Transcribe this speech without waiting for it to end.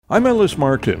I'm Ellis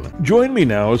Martin. Join me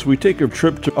now as we take a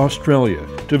trip to Australia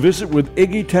to visit with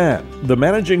Iggy Tan, the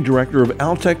Managing Director of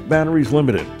Altech Batteries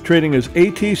Limited, trading as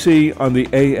ATC on the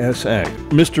ASX.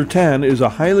 Mr. Tan is a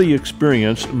highly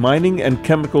experienced mining and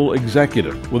chemical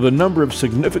executive with a number of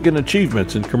significant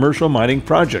achievements in commercial mining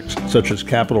projects, such as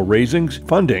capital raisings,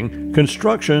 funding,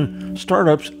 construction,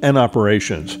 startups, and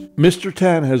operations. Mr.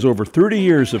 Tan has over 30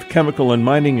 years of chemical and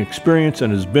mining experience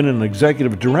and has been an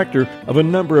executive director of a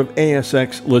number of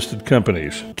ASX-listed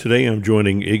companies. Today I'm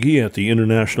joining Iggy at the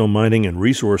International Mining and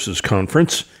Resources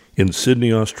Conference in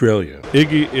Sydney, Australia.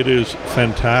 Iggy, it is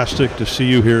fantastic to see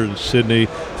you here in Sydney.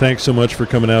 Thanks so much for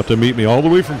coming out to meet me all the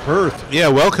way from Perth. Yeah,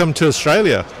 welcome to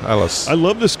Australia, Ellis. I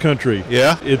love this country.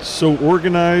 Yeah? It's so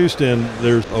organized and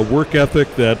there's a work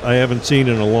ethic that I haven't seen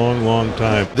in a long, long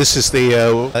time. This is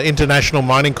the International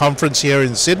Mining Conference here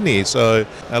in Sydney, so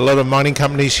a lot of mining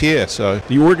companies here. So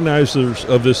the organizers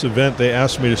of this event, they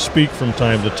ask me to speak from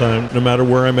time to time, no matter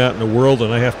where I'm at in the world,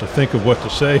 and I have to think of what to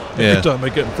say every time I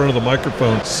get in front of the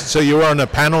microphone. So you were on a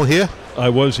panel here? I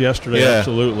was yesterday,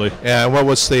 absolutely. Yeah, what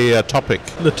was the topic?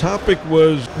 The topic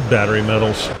was battery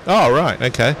metals. Oh, right,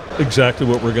 okay. Exactly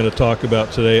what we're going to talk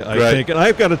about today, I think. And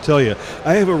I've got to tell you,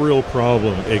 I have a real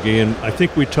problem, Iggy, and I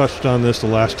think we touched on this the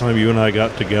last time you and I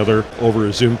got together over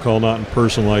a Zoom call, not in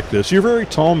person like this. You're a very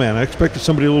tall man. I expected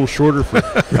somebody a little shorter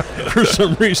for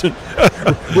some reason.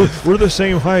 We're the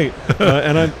same height.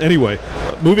 Anyway,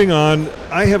 moving on.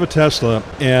 I have a Tesla,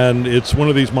 and it's one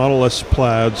of these Model S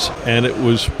Plaids, and it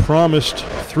was promised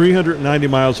 390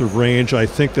 miles of range. I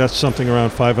think that's something around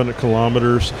 500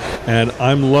 kilometers, and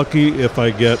I'm lucky if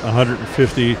I get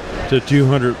 150 to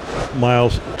 200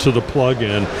 miles to the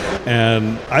plug-in.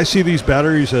 And I see these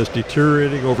batteries as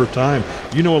deteriorating over time.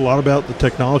 You know a lot about the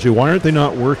technology. Why aren't they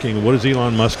not working? What is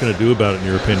Elon Musk going to do about it, in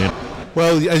your opinion?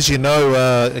 Well, as you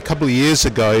know, a couple of years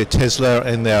ago, Tesla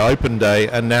in their open day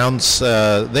announced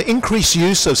the increased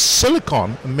use of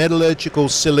silicon, metallurgical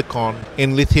silicon,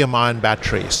 in lithium-ion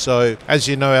batteries. So, as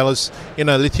you know, Ellis, in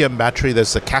a lithium battery,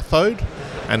 there's the cathode,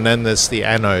 and then there's the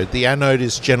anode. The anode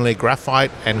is generally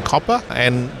graphite and copper,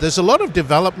 and there's a lot of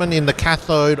development in the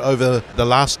cathode over the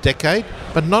last decade,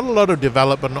 but not a lot of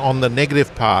development on the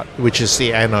negative part, which is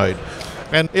the anode.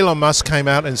 And Elon Musk came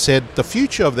out and said the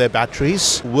future of their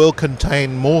batteries will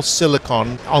contain more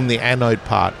silicon on the anode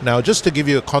part. Now, just to give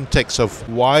you a context of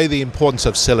why the importance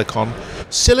of silicon,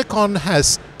 silicon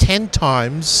has 10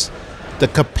 times the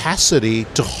capacity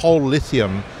to hold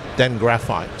lithium than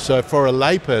graphite. So for a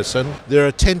layperson, there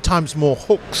are 10 times more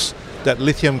hooks that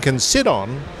lithium can sit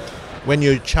on when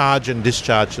you charge and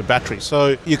discharge the battery.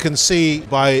 So you can see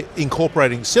by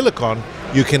incorporating silicon,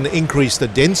 you can increase the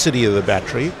density of the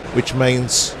battery, which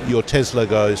means your Tesla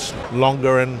goes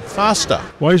longer and faster.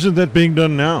 Why isn't that being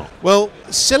done now? Well,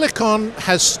 silicon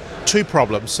has two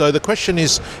problems. So the question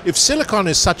is, if silicon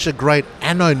is such a great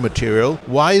anode material,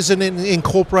 why isn't it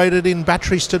incorporated in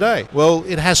batteries today? Well,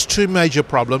 it has two major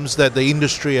problems that the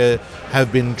industry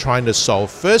have been trying to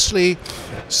solve. Firstly,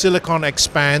 silicon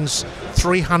expands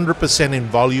 300% in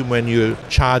volume when you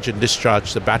charge and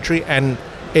discharge the battery, and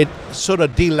it sort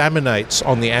of delaminates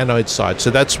on the anode side.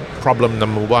 So that's problem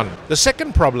number one. The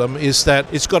second problem is that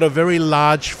it's got a very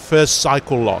large first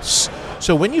cycle loss.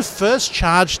 So when you first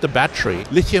charge the battery,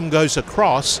 lithium goes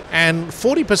across and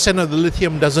 40% of the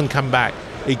lithium doesn't come back.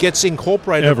 It gets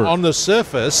incorporated on the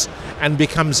surface and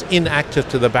becomes inactive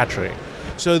to the battery.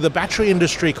 So the battery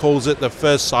industry calls it the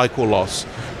first cycle loss.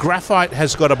 Graphite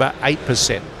has got about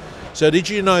 8%. So did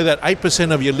you know that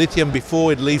 8% of your lithium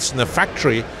before it leaves in the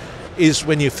factory is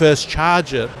when you first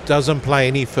charge it, doesn't play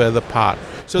any further part.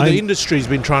 So the industry's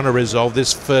been trying to resolve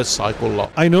this first cycle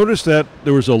loss. I noticed that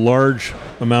there was a large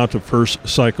amount of first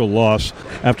cycle loss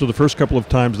after the first couple of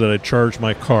times that I charged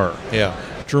my car. Yeah.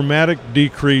 Dramatic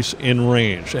decrease in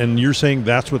range, and you're saying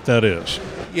that's what that is?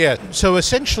 Yeah, so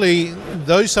essentially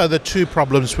those are the two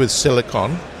problems with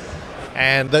silicon,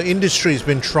 and the industry's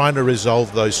been trying to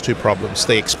resolve those two problems,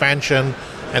 the expansion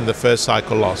and the first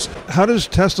cycle loss. How does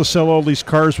Tesla sell all these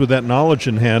cars with that knowledge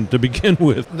in hand to begin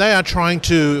with? They are trying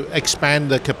to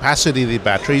expand the capacity of the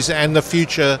batteries, and the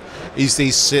future is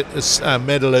these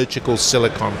metallurgical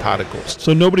silicon particles.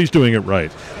 So nobody's doing it right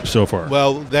so far?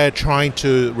 Well, they're trying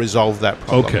to resolve that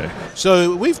problem. Okay.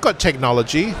 So we've got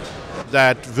technology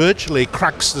that virtually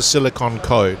cracks the silicon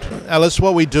code. Alice,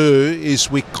 what we do is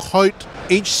we coat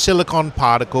each silicon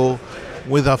particle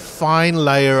with a fine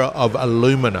layer of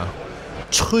alumina,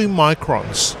 2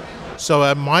 microns. So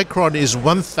a micron is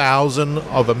 1,000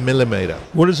 of a millimeter.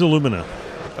 What is alumina?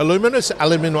 Alumina is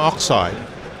aluminum oxide.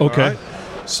 Okay. Right?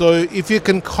 So if you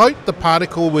can coat the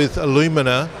particle with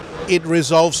alumina It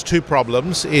resolves two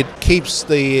problems. It keeps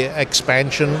the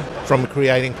expansion from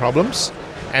creating problems.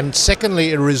 And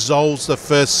secondly, it resolves the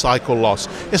first cycle loss.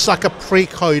 It's like a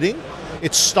pre-coating.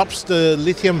 It stops the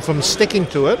lithium from sticking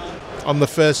to it on the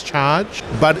first charge,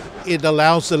 but it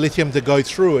allows the lithium to go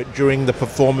through it during the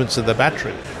performance of the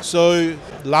battery. So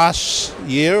last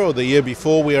year or the year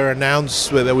before, we announced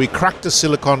that we cracked the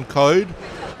silicon code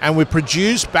and we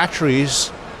produced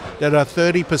batteries that are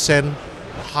 30%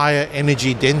 higher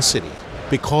energy density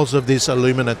because of this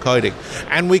alumina coating.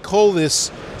 And we call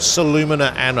this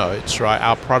Solumina anodes, right?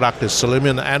 Our product is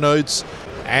Solumina anodes,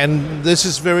 and this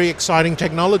is very exciting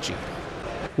technology.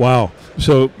 Wow.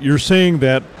 So you're saying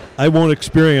that I won't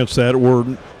experience that, or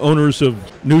owners of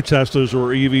new Teslas or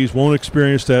EVs won't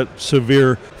experience that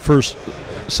severe first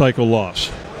cycle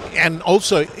loss. And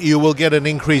also, you will get an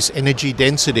increased energy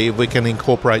density if we can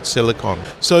incorporate silicon.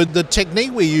 So the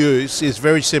technique we use is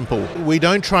very simple. We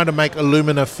don't try to make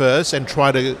alumina first and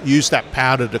try to use that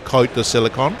powder to coat the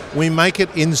silicon. We make it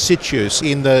in situ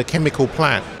in the chemical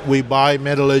plant. We buy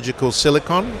metallurgical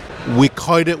silicon, we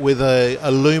coat it with a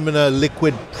alumina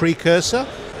liquid precursor,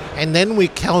 and then we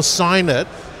calcine it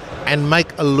and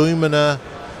make alumina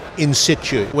in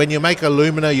situ. When you make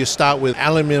alumina, you start with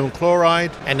aluminum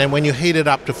chloride, and then when you heat it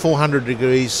up to 400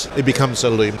 degrees, it becomes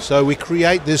aluminum. So we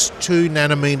create this 2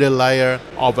 nanometer layer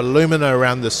of alumina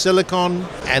around the silicon,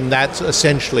 and that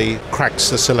essentially cracks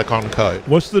the silicon code.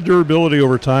 What's the durability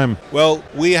over time? Well,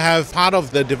 we have part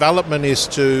of the development is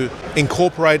to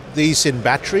incorporate these in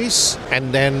batteries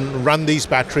and then run these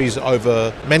batteries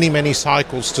over many, many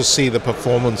cycles to see the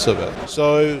performance of it.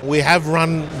 So we have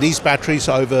run these batteries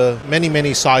over many,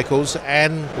 many cycles,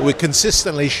 and we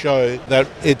consistently show that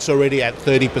it's already at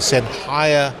 30%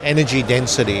 higher energy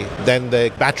density than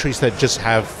the batteries that just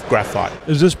have graphite.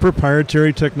 Is this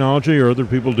proprietary technology or are other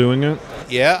people doing it?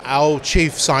 Yeah, our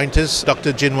chief scientist,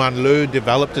 Dr. Jinwan Liu,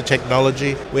 developed the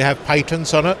technology. We have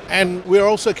patents on it, and we're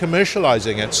also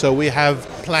commercializing it. So we have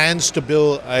plans to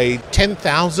build a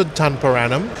 10,000 ton per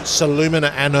annum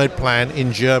Solumina anode plant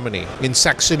in Germany, in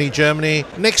Saxony, Germany,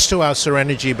 next to our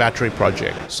Serenergy battery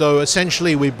project. So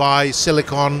essentially we buy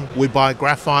silicon, we buy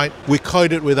graphite, we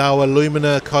coat it with our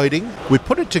alumina coating, we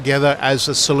put it together as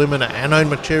a Solumina anode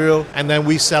material, and then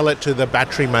we sell it to the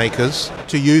battery makers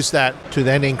to use that to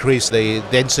then increase the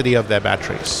density of their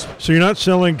batteries. So you're not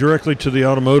selling directly to the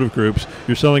automotive groups,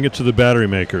 you're selling it to the battery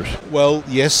makers. Well,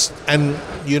 yes, and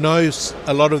you know,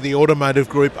 a lot of the automotive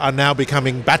group are now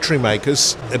becoming battery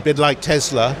makers, a bit like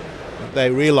Tesla. They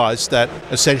realize that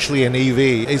essentially an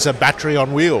EV is a battery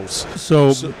on wheels.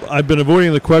 So I've been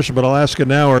avoiding the question, but I'll ask it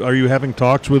now. Are you having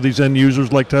talks with these end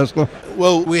users like Tesla?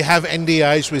 Well, we have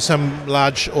NDAs with some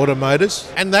large automakers,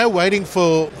 and they're waiting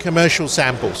for commercial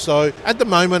samples. So at the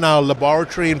moment, our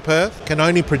laboratory in Perth can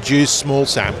only produce small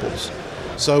samples.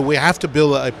 So we have to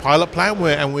build a pilot plant,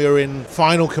 and we're in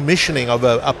final commissioning of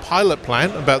a pilot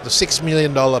plant, about the $6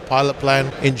 million pilot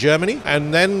plant in Germany.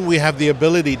 And then we have the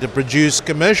ability to produce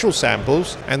commercial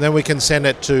samples, and then we can send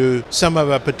it to some of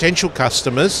our potential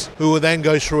customers who will then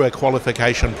go through a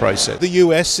qualification process. The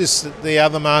US is the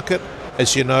other market.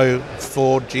 As you know,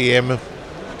 Ford, GM,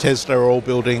 Tesla are all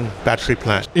building battery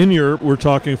plants. In Europe, we're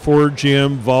talking Ford,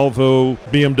 GM, Volvo,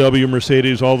 BMW,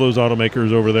 Mercedes, all those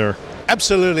automakers over there.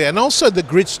 Absolutely, and also the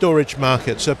grid storage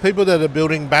market. So people that are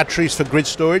building batteries for grid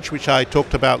storage, which I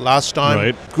talked about last time.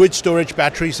 Right. Grid storage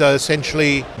batteries are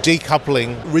essentially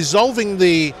decoupling, resolving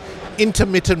the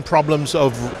intermittent problems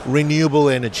of renewable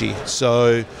energy.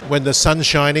 So when the sun's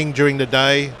shining during the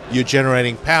day, you're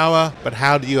generating power, but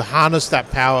how do you harness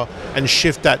that power and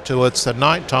shift that towards the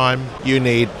nighttime? You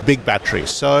need big batteries.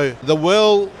 So the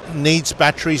world needs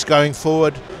batteries going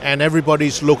forward, and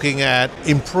everybody's looking at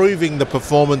improving the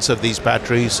performance of these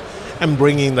batteries and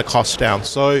bringing the cost down.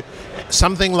 So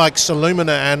something like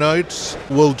Solumina anodes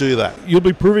will do that. You'll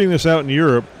be proving this out in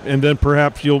Europe, and then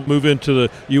perhaps you'll move into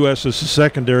the U.S. as a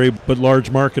secondary but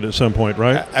large market at some point,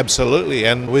 right? Absolutely.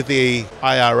 And with the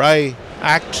IRA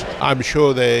Act, I'm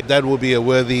sure that will be a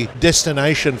worthy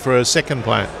destination for a second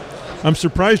plant. I'm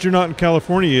surprised you're not in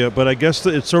California yet, but I guess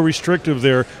that it's so restrictive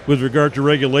there with regard to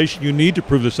regulation. You need to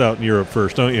prove this out in Europe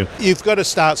first, don't you? You've got to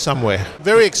start somewhere.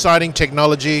 Very exciting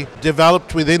technology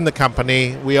developed within the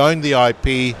company. We own the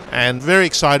IP, and very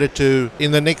excited to,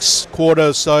 in the next quarter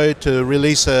or so, to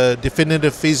release a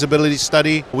definitive feasibility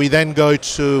study. We then go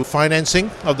to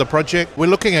financing of the project. We're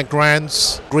looking at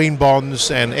grants, green bonds,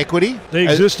 and equity. They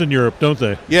exist in Europe, don't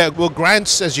they? Yeah, well,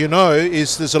 grants, as you know,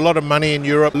 there's a lot of money in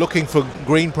Europe looking for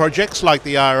green projects like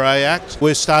the IRA Act.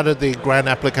 We've started the grant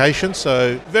application,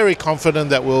 so very confident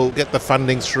that we'll get the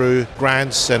funding through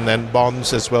grants and then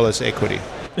bonds as well as equity.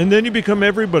 And then you become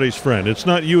everybody's friend. It's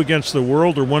not you against the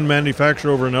world or one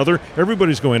manufacturer over another.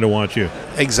 Everybody's going to want you.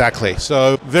 Exactly.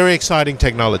 So very exciting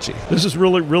technology. This is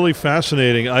really, really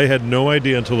fascinating. I had no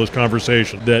idea until this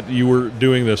conversation that you were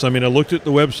doing this. I mean, I looked at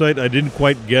the website. I didn't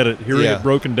quite get it. Hearing it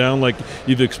broken down like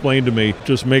you've explained to me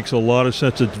just makes a lot of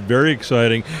sense. It's very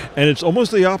exciting. And it's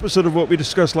almost the opposite of what we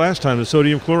discussed last time, the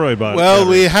sodium chloride battery. Well,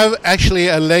 we have actually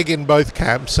a leg in both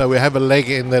camps. So we have a leg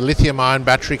in the lithium-ion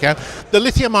battery camp. The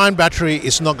lithium-ion battery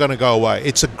is not going to go away.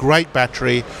 It's a great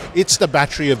battery. It's the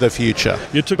battery of the future.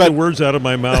 You took the words out of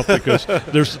my mouth because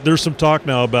there's some talk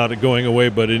now about it going away,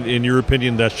 but in your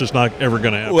opinion, that's just not ever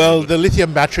going to happen. Well, the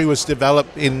lithium battery was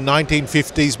developed in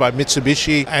 1950s by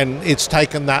Mitsubishi, and it's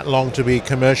taken that long to be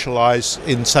commercialized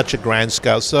in such a grand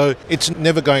scale. So it's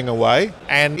never going away.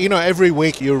 And, every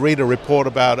week you read a report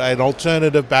about an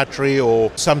alternative battery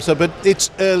or some sort, but it's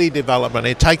early development.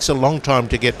 It takes a long time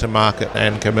to get to market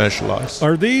and commercialize.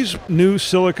 Are these new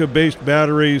silica-based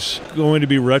batteries going to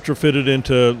be retrofitted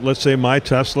into, let's say, my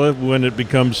Tesla when it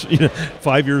becomes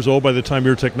 5 years old by the time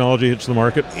your technology hits the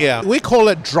market? Yeah, we call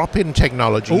it drop-in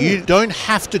technology. Ooh. You don't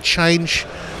have to change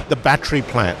the battery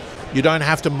plant. You don't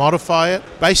have to modify it.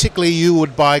 Basically, you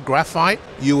would buy graphite,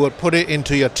 you would put it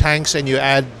into your tanks and you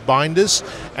add binders,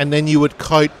 and then you would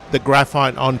coat the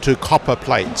graphite onto copper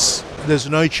plates. There's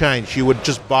no change. You would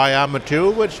just buy our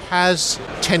material, which has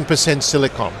 10%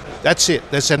 silicon. That's it.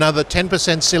 There's another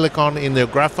 10% silicon in the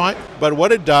graphite. But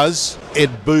what it does,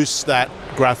 it boosts that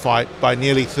graphite by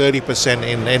nearly 30%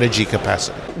 in energy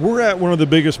capacity. We're at one of the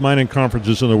biggest mining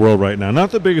conferences in the world right now.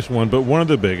 Not the biggest one, but one of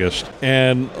the biggest.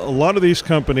 And a lot of these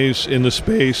companies in the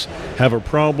space have a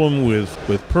problem with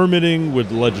permitting,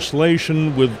 with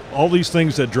legislation, with all these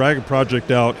things that drag a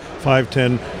project out 5,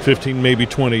 10, 15, maybe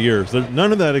 20 years.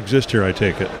 None of that exists here, I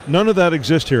take it. None of that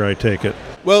exists here, I take it.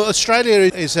 Well, Australia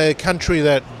is a country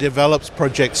that develops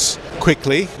projects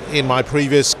quickly. In my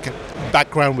previous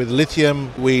background with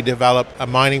lithium, we developed a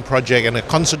mining project and a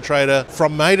concentrator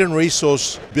from maiden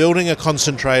resource, building a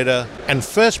concentrator and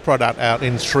first product out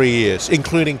in 3 years,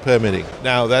 including permitting.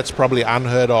 Now, that's probably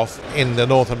unheard of in the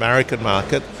North American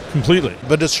market. Completely.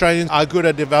 But Australians are good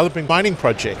at developing mining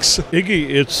projects. Iggy,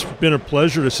 it's been a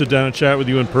pleasure to sit down and chat with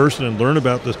you in person and learn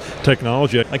about this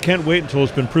technology. I can't wait until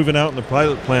it's been proven out in the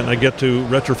pilot plant and I get to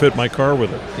retrofit my car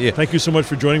with it. Yeah. Thank you so much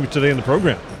for joining me today in the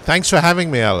program. Thanks for having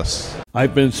me, Ellis.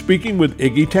 I've been speaking with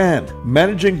Iggy Tan,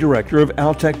 Managing Director of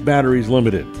Altech Batteries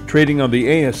Limited, trading on the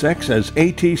ASX as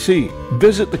ATC.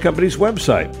 Visit the company's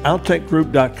website,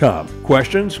 altechgroup.com.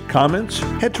 Questions, comments?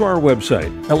 Head to our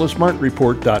website,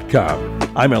 ellismartinreport.com.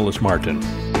 I'm Ellis Martin.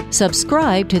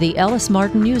 Subscribe to the Ellis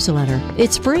Martin newsletter.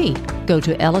 It's free. Go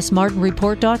to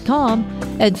ellismartinreport.com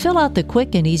and fill out the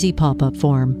quick and easy pop-up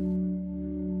form.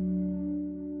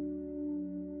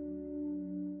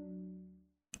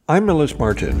 I'm Ellis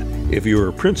Martin. If you're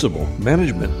a principal,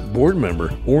 management, board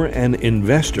member, or an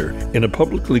investor in a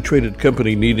publicly traded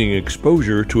company needing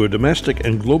exposure to a domestic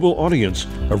and global audience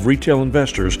of retail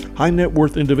investors, high net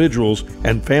worth individuals,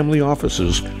 and family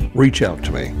offices, reach out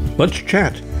to me. Let's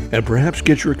chat and perhaps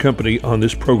get your company on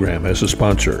this program as a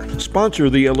sponsor. Sponsor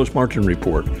the Ellis Martin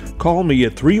Report. Call me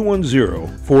at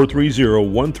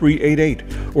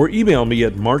 310-430-1388 or email me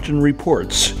at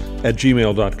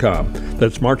martinreports@gmail.com.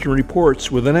 That's Martin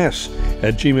Reports with an S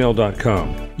at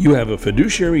gmail.com. You have a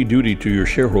fiduciary duty to your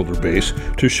shareholder base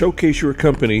to showcase your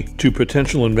company to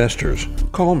potential investors.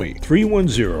 Call me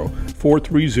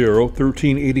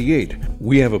 310-430-1388.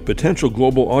 We have a potential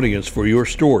global audience for your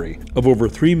story of over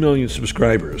 3 million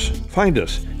subscribers. Find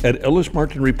us at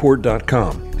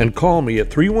ellismartinreport.com and call me at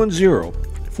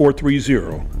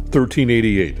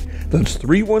 310-430-1388. That's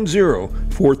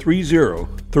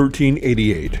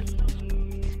 310-430-1388.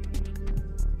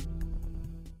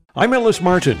 I'm Ellis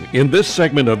Martin. In this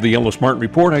segment of the Ellis Martin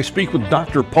Report, I speak with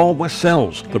Dr. Paul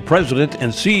West-Sells, the President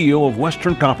and CEO of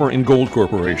Western Copper and Gold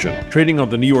Corporation, trading on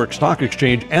the New York Stock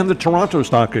Exchange and the Toronto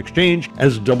Stock Exchange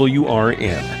as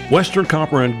WRN. Western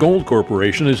Copper and Gold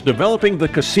Corporation is developing the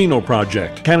Casino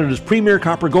Project, Canada's premier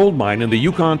copper gold mine in the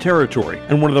Yukon Territory,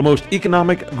 and one of the most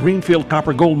economic greenfield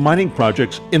copper gold mining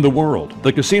projects in the world.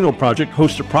 The Casino Project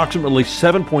hosts approximately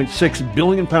 7.6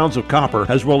 billion pounds of copper,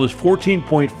 as well as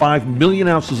 14.5 million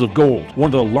ounces of gold, one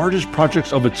of the largest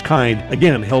projects of its kind,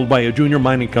 again, held by a junior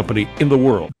mining company in the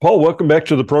world. Paul, welcome back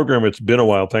to the program. It's been a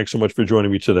while. Thanks so much for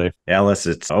joining me today. Ellis,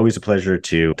 it's always a pleasure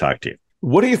to talk to you.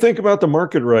 What do you think about the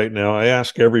market right now? I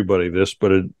ask everybody this,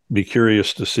 but be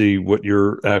curious to see what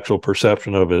your actual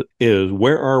perception of it is.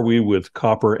 Where are we with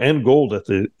copper and gold at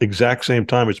the exact same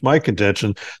time? It's my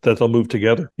contention that they'll move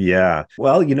together. Yeah.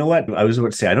 Well, you know what? I was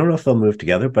about to say, I don't know if they'll move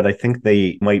together, but I think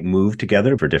they might move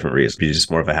together for different reasons. It's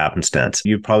just more of a happenstance.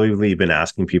 You've probably been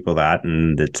asking people that,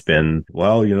 and it's been,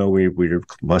 well, we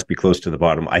must be close to the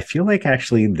bottom. I feel like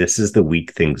actually this is the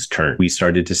week things turn. We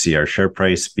started to see our share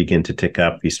price begin to tick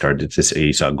up. You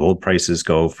saw gold prices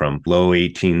go from low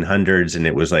 1800s, and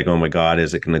it was like, oh my God,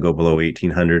 is it going to go below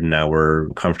 1800? And now we're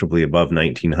comfortably above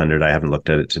 1900. I haven't looked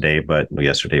at it today, but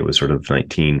yesterday it was sort of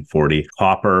 1940.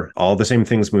 Copper, all the same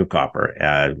things move copper.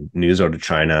 News out of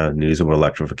China, news about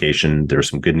electrification. There's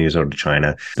some good news out of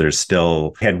China. There's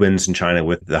still headwinds in China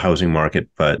with the housing market,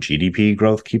 but GDP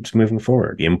growth keeps moving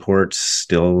forward. Imports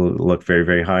still look very,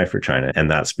 very high for China, and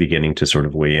that's beginning to sort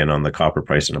of weigh in on the copper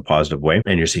price in a positive way.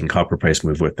 And you're seeing copper price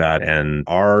move with that. And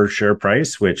our share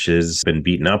price, which has been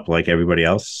beaten up like everybody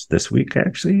else this week,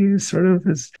 actually sort of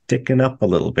is ticking up a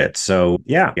little bit. So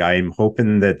yeah, I'm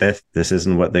hoping that this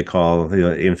isn't what they call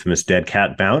the infamous dead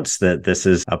cat bounce, that this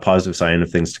is a positive sign of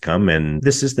things to come. And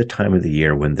this is the time of the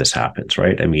year when this happens,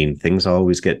 right? I mean, things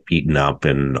always get beaten up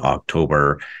in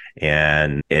October,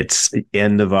 and it's the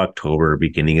end of October,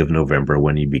 beginning of November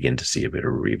when you begin to see a bit of a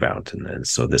rebound. And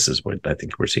so this is what I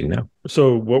think we're seeing now.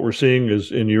 So what we're seeing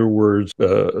is, in your words,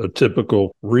 a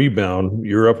typical rebound.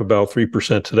 You're up about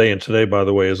 3% today. And today, by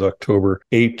the way, is October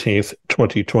 18th,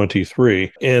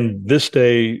 2023. And this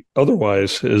day,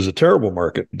 otherwise, is a terrible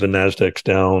market. The Nasdaq's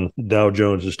down, Dow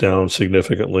Jones is down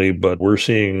significantly, but we're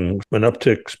seeing an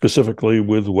uptick specifically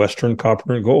with Western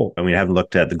copper and gold. I mean, I haven't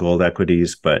looked at the gold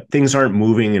equities, but things aren't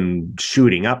moving and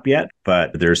shooting up yet,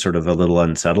 but they're sort of a little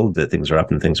unsettled that things are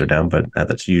up and things are down. But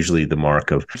that's usually the mark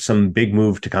of some big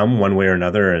move to come one way or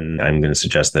another. And I'm going to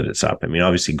suggest that it's up. I mean,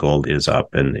 obviously gold is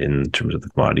up in terms of the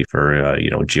commodity for,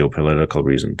 geopolitical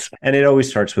reasons. And it always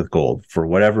starts with gold for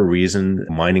whatever reason,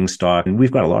 mining stock. And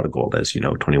we've got a lot of gold, as you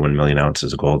know, 21 million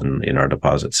ounces of gold in our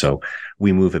deposit. So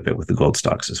we move a bit with the gold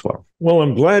stocks as well. Well,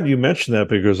 I'm glad you mentioned that,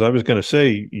 because I was going to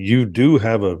say you do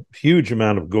have a huge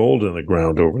amount of gold in the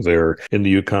ground over there in the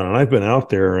Yukon. And I've been out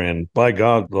there, and by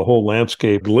God, the whole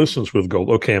landscape glistens with gold.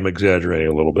 Okay, I'm exaggerating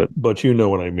a little bit, but you know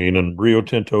what I mean. And Rio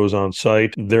Tinto is on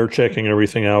site. They're checking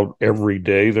everything out every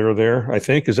day they're there, I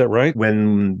think. Is that right?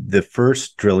 When the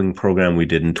first drilling program we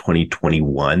did in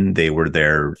 2021, they were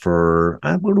there for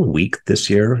about a week this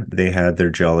year. They had their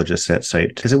geologists at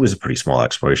site because it was a pretty small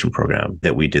exploration program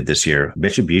that we did this year.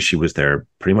 Mitsubishi was there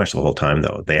pretty much the whole time,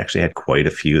 though. They actually had quite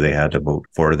a few. They had about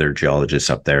 4 of their geologists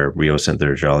up there. Rio sent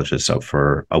their geologists up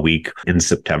for a week in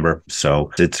September.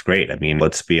 So it's great. I mean,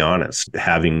 let's be honest,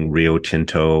 having Rio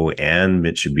Tinto and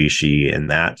Mitsubishi and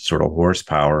that sort of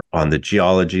horsepower on the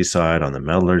geology side, on the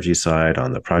metallurgy side,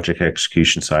 on the project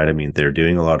execution side, I mean, they're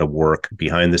doing a lot of work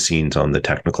behind the scenes on the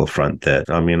technical front that,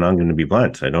 I mean, I'm going to be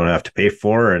blunt, I don't have to pay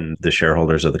for, and the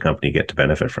shareholders of the company get to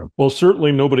benefit from. Well,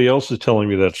 certainly nobody else is telling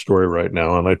me that story right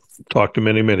now. And I've talked to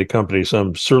many, many companies.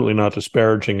 I'm certainly not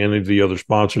disparaging any of the other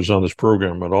sponsors on this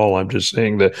program at all. I'm just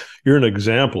saying that you're an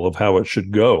example of how it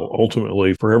should go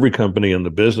ultimately for every company in the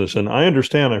business. And I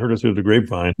understand, I heard it through the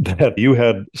grapevine, that you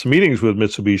had some meetings with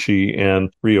Mitsubishi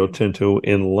and Rio Tinto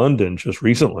in London just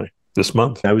recently. This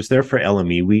month. I was there for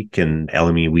LME Week, and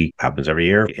LME Week happens every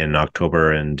year in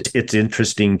October, and it's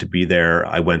interesting to be there.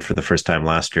 I went for the first time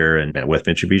last year and met with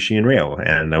Mitsubishi and Rio,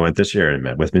 and I went this year and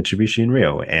met with Mitsubishi and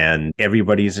Rio, and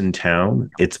everybody's in town.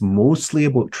 It's mostly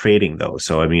about trading, though.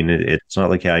 So, I mean, it's not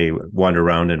like I wander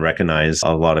around and recognize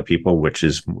a lot of people, which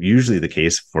is usually the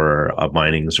case for a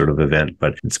mining sort of event,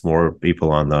 but it's more people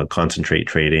on the concentrate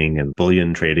trading and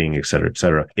bullion trading, et cetera, et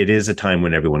cetera. It is a time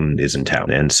when everyone is in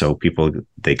town, and so people,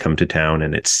 they come to town,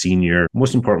 and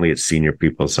most importantly, it's senior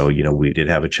people. So, we did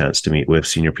have a chance to meet with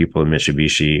senior people in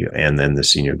Mitsubishi and then the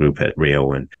senior group at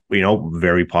Rio, and,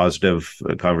 very positive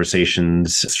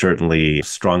conversations, certainly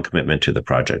strong commitment to the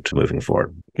project moving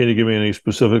forward. Can you give me any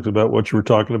specifics about what you were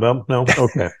talking about? No?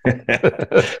 Okay.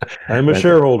 I'm a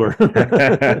shareholder.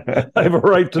 I have a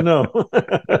right to know.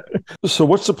 So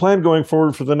what's the plan going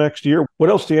forward for the next year? What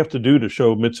else do you have to do to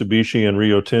show Mitsubishi and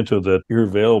Rio Tinto that you're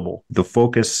available? The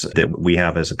focus that we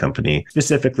have as a company,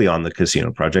 specifically on the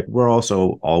casino project, we're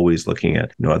also always looking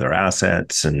at other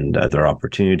assets and other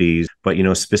opportunities. but,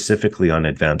 specifically on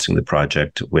advancing the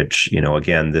project, which,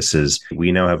 again,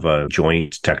 we now have a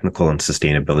joint technical and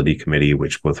sustainability committee,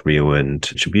 which both Rio and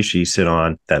Mitsubishi sit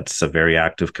on. That's a very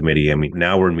active committee. I mean,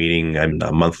 now we're meeting on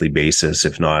a monthly basis,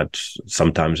 if not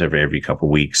sometimes every couple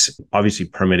of weeks. Obviously,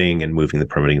 permitting and moving the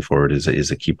permitting forward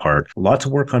is a key part. Lots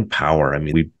of work on power. I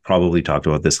mean, we probably talked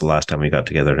about this the last time we got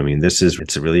together. I mean,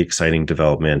 it's a really exciting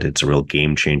development. It's a real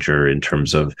game changer in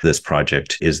terms of this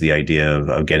project, is the idea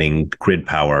of getting grid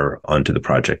power onto the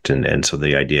project. And so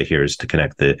the idea here is to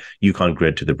connect the Yukon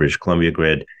grid to the British Columbia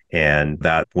grid. And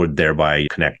that would thereby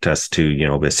connect us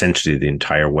to, essentially the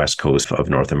entire west coast of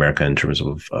North America in terms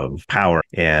of power.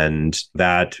 And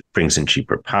that brings in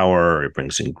cheaper power. It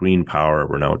brings in green power.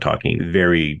 We're now talking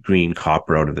very green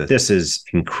copper out of this. This is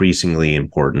increasingly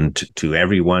important to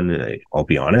everyone. I'll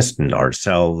be honest, and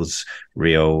ourselves,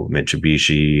 Rio,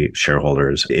 Mitsubishi,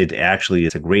 shareholders. It actually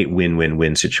is a great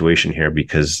win-win-win situation here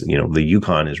because, the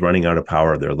Yukon is running out of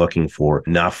power. They're looking for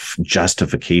enough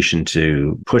justification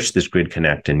to push this grid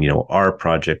connect. And, our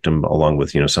project, along with,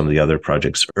 some of the other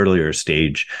projects earlier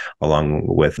stage, along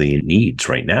with the needs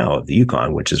right now of the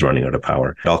Yukon, which is running out of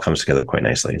power, it all comes together quite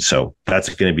nicely. So that's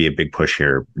going to be a big push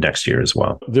here next year as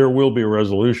well. There will be a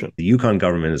resolution. The Yukon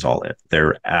government is all in.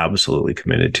 They're absolutely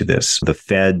committed to this. The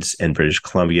feds and British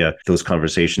Columbia, those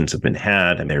conversations have been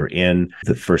had and they're in.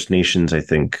 The First Nations, I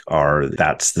think,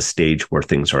 that's the stage where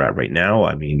things are at right now.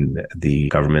 I mean, the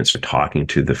governments are talking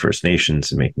to the First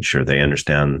Nations and making sure they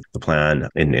understand the plan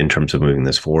in terms of moving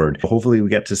this forward. Hopefully we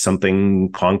get to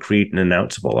something concrete and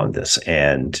announceable on this,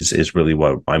 and is really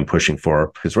what I'm pushing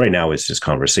for, because right now it's just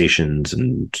conversations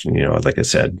and, like I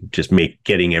said, just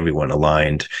getting everyone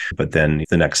aligned. But then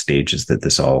the next stage is that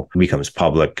this all becomes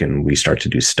public and we start to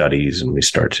do studies and we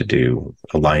start to do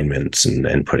alignments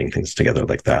and putting things together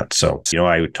like that. So,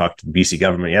 I talked to the BC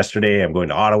government yesterday. I'm going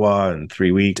to Ottawa in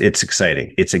 3 weeks. It's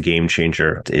exciting. It's a game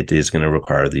changer. It is going to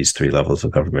require these three levels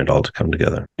of government all to come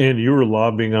together. And you're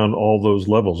lobbying on all those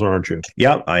levels, aren't you?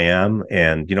 Yeah, I am.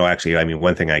 And, actually, I mean,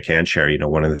 one thing I can share,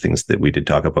 one of the things that we did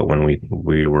talk about when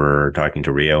we were talking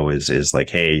to Rio is like,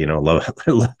 hey,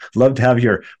 love to have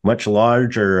your much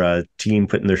larger team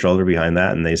putting their shoulder behind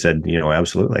that. And they said,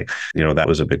 absolutely. That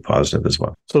was a big positive as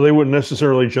well. So they wouldn't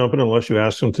necessarily jump in unless you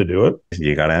ask them to do it?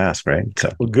 You got to ask, right? So.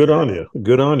 Well, good on you.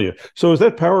 Good on you. So is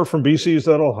that power from BC, is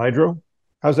that all hydro?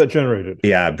 How's that generated?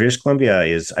 Yeah, British Columbia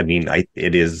is,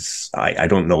 I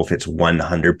don't know if it's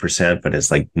 100%, but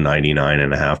it's like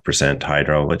 99.5%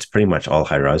 hydro. It's pretty much all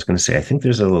hydro. I was going to say, I think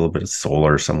there's a little bit of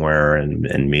solar somewhere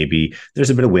and maybe there's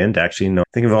a bit of wind. Actually, no.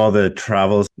 Think of all the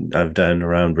travels I've done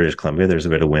around British Columbia. There's a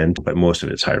bit of wind, but most of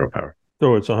it's hydropower.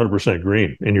 So it's 100%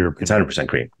 green in your opinion? It's 100%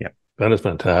 green, yeah. That is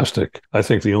fantastic. I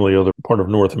think the only other part of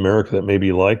North America that may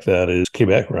be like that is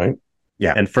Quebec, right?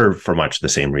 Yeah, and for much the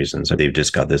same reasons. They've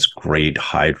just got this great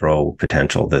hydro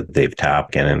potential that they've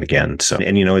tapped again and again. So,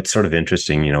 and it's sort of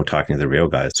interesting, talking to the Rio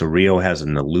guys. So Rio has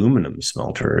an aluminum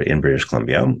smelter in British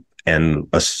Columbia. And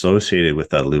associated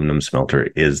with that aluminum smelter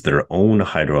is their own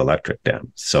hydroelectric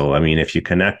dam. So, I mean, if you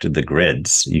connected the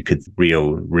grids,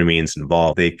 Rio remains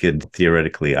involved. I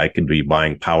could be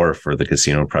buying power for the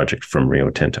casino project from Rio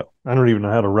Tinto. I don't even know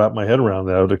how to wrap my head around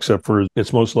that, except for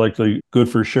it's most likely good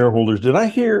for shareholders. Did I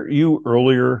hear you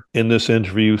earlier in this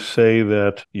interview say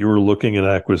that you were looking at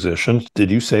acquisitions?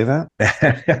 Did you say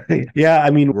that? Yeah,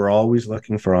 I mean, we're always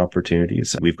looking for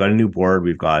opportunities. We've got a new board.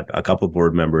 We've got a couple of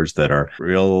board members that are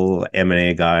real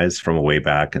M&A guys from way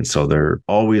back. And so they're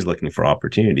always looking for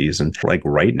opportunities. And like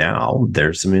right now,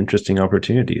 there's some interesting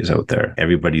opportunities out there.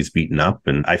 Everybody's beaten up.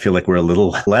 And I feel like we're a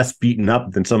little less beaten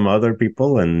up than some other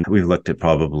people. And we've looked at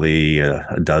probably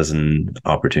a dozen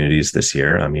opportunities this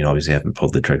year. I mean, obviously I haven't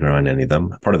pulled the trigger on any of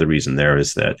them. Part of the reason there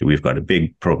is that we've got a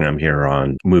big program here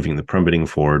on moving the permitting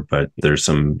forward, but there's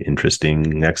some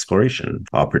interesting exploration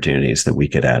opportunities that we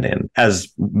could add in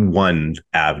as one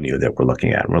avenue that we're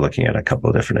looking at. We're looking at a couple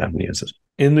of different avenues.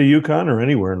 In the Yukon or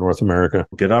anywhere in North America?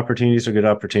 Good opportunities are good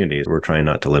opportunities. We're trying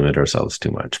not to limit ourselves too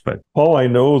much. But Paul, I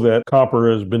know that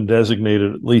copper has been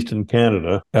designated, at least in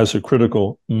Canada, as a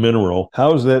critical mineral.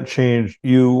 How has that changed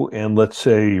you and, let's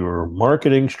say, your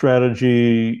marketing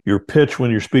strategy, your pitch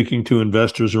when you're speaking to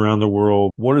investors around the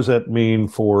world? What does that mean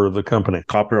for the company?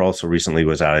 Copper also recently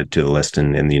was added to the list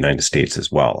in the United States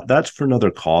as well. That's for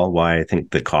another call, why I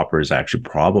think that copper is actually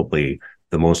probably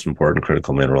the most important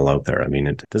critical mineral out there. I mean,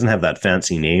 it doesn't have that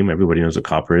fancy name. Everybody knows what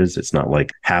copper is. It's not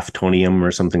like halftonium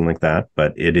or something like that,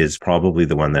 but it is probably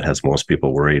the one that has most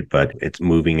people worried. But it's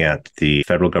moving at the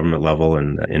federal government level,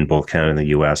 and in both Canada and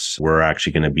the US. We're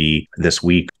actually going to be this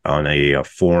week on a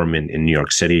forum in New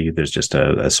York City. There's just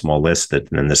a small list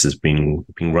and this is being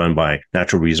run by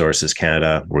Natural Resources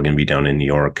Canada. We're going to be down in New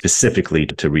York specifically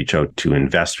to reach out to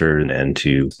investors and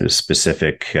to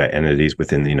specific entities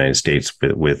within the United States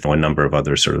with a number of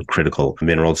other sort of critical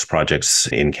minerals projects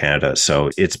in Canada. So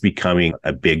it's becoming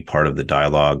a big part of the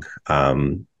dialogue.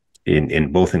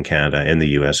 In both in Canada and the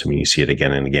US. I mean, you see it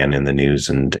again and again in the news.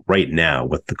 And right now,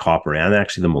 with the copper and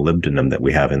actually the molybdenum that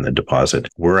we have in the deposit,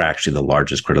 we're actually the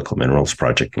largest critical minerals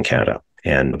project in Canada.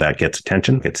 And that gets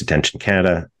attention in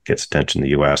Canada, gets attention in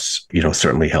the US,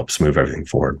 certainly helps move everything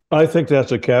forward. I think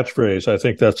that's a catchphrase. I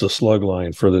think that's a slug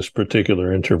line for this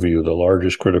particular interview, the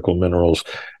largest critical minerals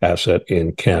asset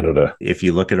in Canada. If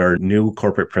you look at our new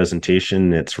corporate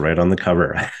presentation, it's right on the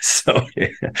cover. So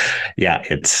yeah,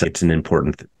 it's an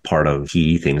important part of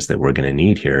key things that we're going to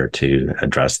need here to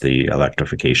address the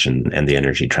electrification and the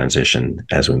energy transition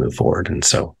as we move forward. And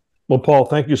so well, Paul,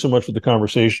 thank you so much for the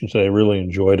conversation today. I really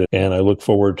enjoyed it. And I look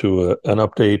forward to an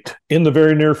update in the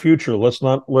very near future. Let's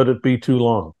not let it be too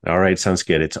long. All right. Sounds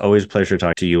good. It's always a pleasure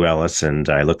talking to you, Ellis, and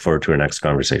I look forward to our next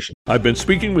conversation. I've been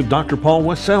speaking with Dr. Paul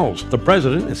Westsells, the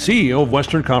president and CEO of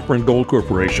Western Copper and Gold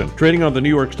Corporation, trading on the New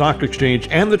York Stock Exchange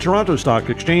and the Toronto Stock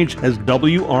Exchange as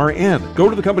WRN. Go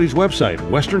to the company's website,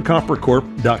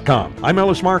 westerncoppercorp.com. I'm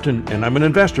Ellis Martin, and I'm an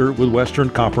investor with Western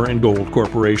Copper and Gold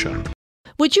Corporation.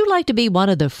 Would you like to be one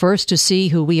of the first to see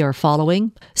who we are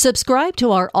following? Subscribe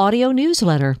to our audio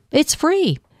newsletter. It's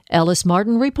free.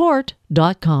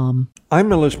 ellismartinreport.com.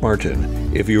 I'm Ellis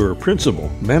Martin. If you're a principal,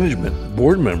 management,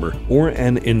 board member, or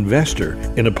an investor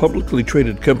in a publicly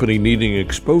traded company needing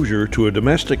exposure to a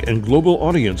domestic and global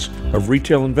audience of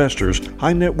retail investors,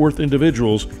 high net worth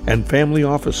individuals, and family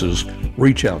offices,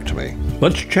 reach out to me.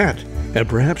 Let's chat and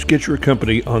perhaps get your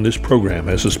company on this program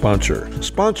as a sponsor.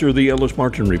 Sponsor the Ellis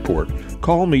Martin Report.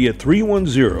 Call me at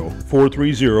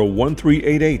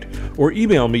 310-430-1388 or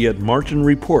email me at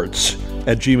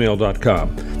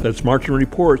martinreports@gmail.com. That's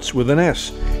martinreports with an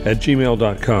S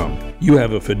 @gmail.com. You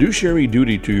have a fiduciary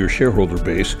duty to your shareholder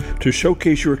base to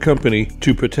showcase your company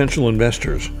to potential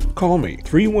investors. Call me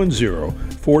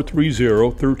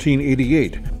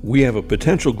 310-430-1388. We have a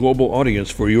potential global audience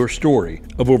for your story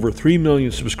of over 3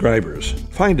 million subscribers.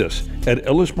 Find us at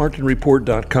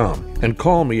ellismartinreport.com and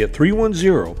call me at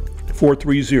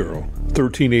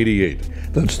 310-430-1388.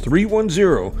 That's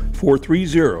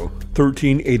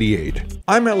 310-430-1388.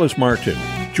 I'm Ellis Martin.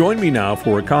 Join me now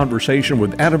for a conversation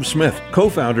with Adam Smith,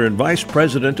 co-founder and vice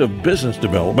president of business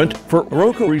development for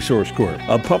Oroco Resource Corp,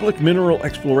 a public mineral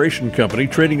exploration company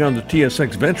trading on the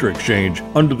TSX Venture Exchange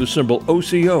under the symbol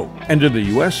OCO, and in the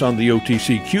U.S. on the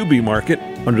OTCQB market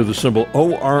under the symbol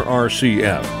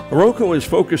ORRCF. Oroco is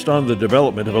focused on the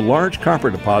development of a large copper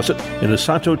deposit in the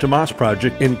Santo Tomas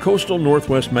project in coastal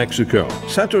northwest Mexico.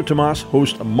 Santo Tomas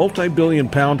hosts a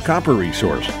multi-billion-pound copper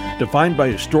resource defined by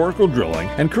historical drilling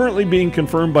and currently being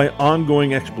confirmed by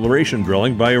ongoing exploration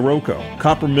drilling by Oroco.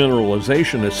 Copper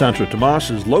mineralization at Santo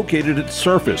Tomas is located at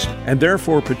surface and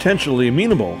therefore potentially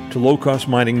amenable to low-cost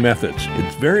mining methods.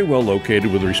 It's very well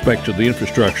located with respect to the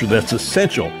infrastructure that's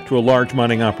essential to a large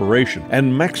mining operation,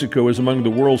 and Mexico is among the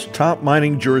world's top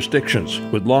mining jurisdictions,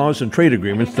 with laws and trade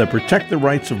agreements that protect the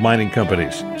rights of mining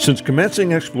companies. Since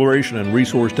commencing exploration and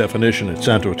resource definition at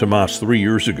Santo Tomas 3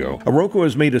 years ago, Oroco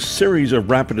has made a series of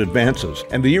rapid advances,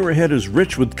 and the year ahead is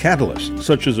rich with catalysts,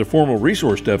 such as a formal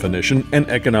resource definition and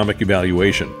economic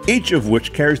evaluation, each of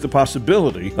which carries the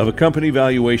possibility of a company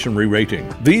valuation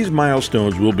re-rating. These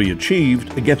milestones will be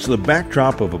achieved against the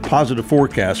backdrop of a positive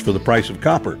forecast for the price of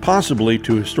copper, possibly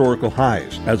to historical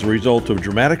highs, as a result of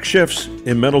dramatic shifts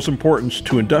in metal's importance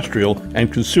to industrial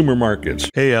and consumer markets.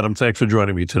 Hey, Adam, thanks for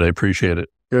joining me today. Appreciate it.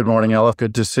 Good morning, Ellis.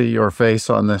 Good to see your face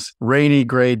on this rainy,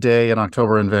 gray day in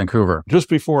October in Vancouver. Just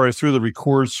before I threw the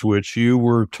record switch, you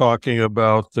were talking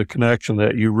about the connection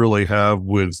that you really have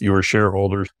with your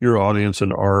shareholders, your audience,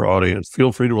 and our audience.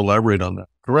 Feel free to elaborate on that.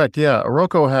 Correct. Yeah.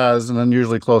 Oroco has an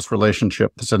unusually close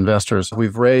relationship with its investors.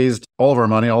 We've raised all of our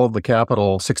money, all of the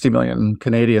capital, 60 million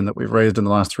Canadian that we've raised in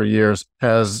the last 3 years,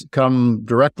 has come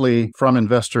directly from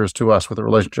investors to us with a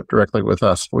relationship directly with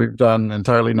us. We've done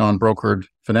entirely non-brokered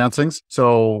financings.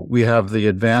 So we have the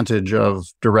advantage of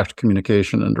direct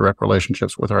communication and direct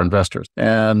relationships with our investors.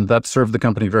 And that's served the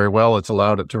company very well. It's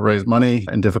allowed it to raise money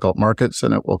in difficult markets,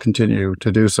 and it will continue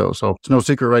to do so. So it's no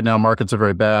secret right now, markets are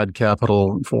very bad.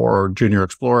 Capital for junior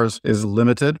explorers is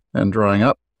limited and drying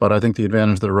up. But I think the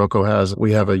advantage that Oroco has,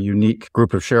 we have a unique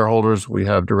group of shareholders. We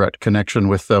have direct connection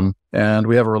with them, and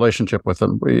we have a relationship with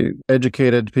them. We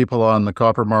educated people on the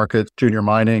copper market, junior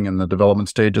mining, and the development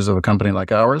stages of a company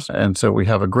like ours. And so we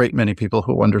have a great many people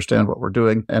who understand what we're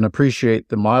doing and appreciate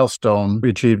the milestone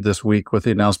we achieved this week with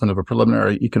the announcement of a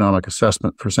preliminary economic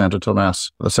assessment for Santo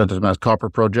Tomas, the Santo Tomas Copper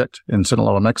Project in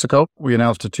Sinaloa, Mexico. We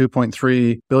announced a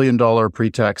 $2.3 billion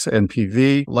pre-tax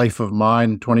NPV, life of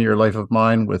mine, 20-year life of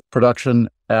mine with production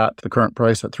at the current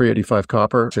price at $3.85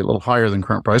 copper. It's a little higher than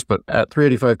current price, but at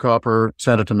 $3.85 copper,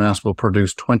 Santo Tomas will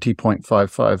produce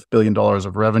 $20.55 billion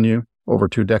of revenue over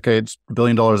 2 decades, $1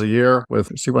 billion a year with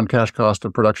C1 cash cost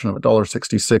of production of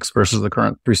 $1.66 versus the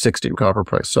current $3.60 copper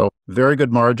price. So very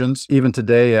good margins, even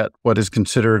today at what is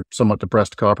considered somewhat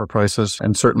depressed copper prices,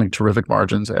 and certainly terrific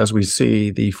margins as we see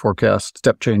the forecast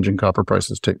step change in copper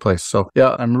prices take place. So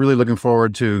yeah, I'm really looking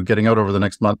forward to getting out over the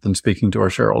next month and speaking to our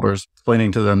shareholders,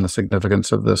 explaining to them the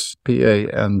significance of this PA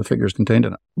and the figures contained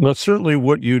in it. Well, certainly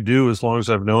what you do, as long as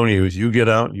I've known you, is you get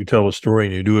out and you tell a story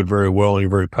and you do it very well and you're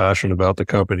very passionate about the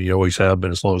company. You always have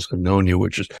been as long as I've known you,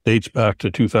 which dates back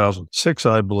to 2006,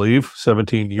 I believe,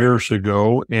 17 years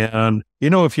ago. And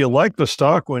if you like the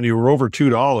stock when you were over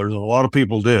 $2, and a lot of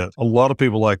people did, a lot of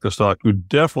people like the stock, you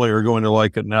definitely are going to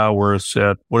like it now where it's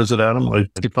at, what is it, Adam?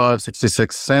 65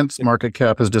 cents. Market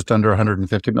cap is just under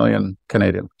 150 million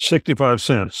Canadian. 65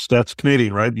 cents. That's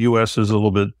Canadian, right? The US is a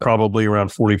little bit, probably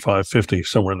around 45, 50,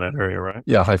 somewhere in that area, right?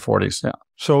 Yeah, high 40s, yeah.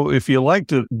 So if you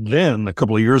liked it then, a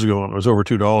couple of years ago, when it was over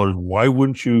 $2, why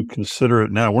wouldn't you consider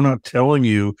it now? We're not telling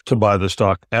you to buy the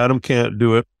stock. Adam can't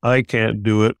do it. I can't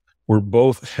do it. We're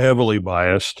both heavily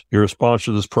biased. You're a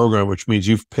sponsor of this program, which means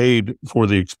you've paid for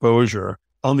the exposure.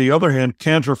 On the other hand,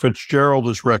 Cantor Fitzgerald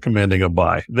is recommending a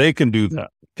buy. They can do that.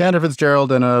 Cantor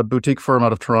Fitzgerald and a boutique firm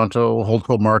out of Toronto,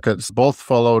 Holdco Markets, both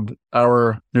followed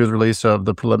our news release of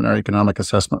the preliminary economic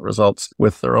assessment results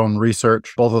with their own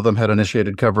research. Both of them had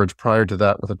initiated coverage prior to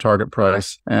that with a target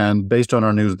price. And based on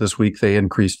our news this week, they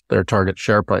increased their target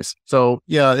share price. So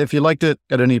yeah, if you liked it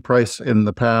at any price in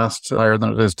the past, higher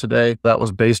than it is today, that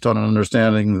was based on an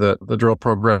understanding that the drill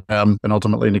program and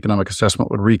ultimately an economic assessment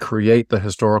would recreate the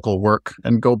historical work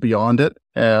and go beyond it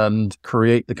and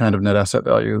create the kind of net asset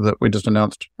value that we just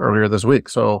announced earlier this week.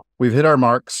 So we've hit our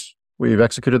marks. We've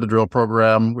executed the drill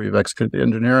program. We've executed the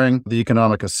engineering. The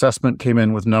economic assessment came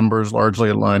in with numbers largely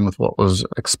in line with what was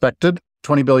expected.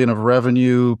 $20 billion of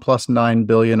revenue plus $9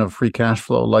 billion of free cash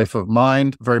flow life of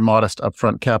mine. Very modest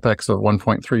upfront capex of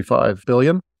 $1.35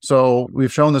 billion. So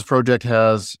we've shown this project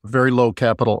has very low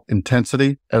capital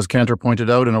intensity. As Cantor pointed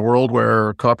out, in a world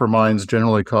where copper mines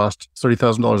generally cost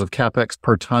 $30,000 of capex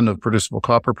per ton of producible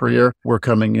copper per year, we're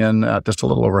coming in at just a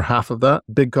little over half of that.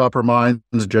 Big copper mines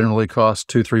generally cost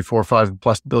 $2, $3, $4,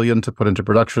 $5+ billion to put into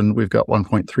production. We've got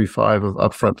 1.35 of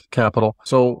upfront capital.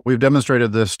 So we've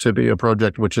demonstrated this to be a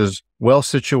project which is well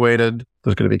situated.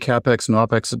 There's going to be capex and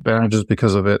opex advantages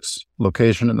because of its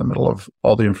location in the middle of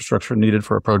all the infrastructure needed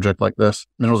for a project like this.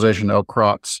 Mineralization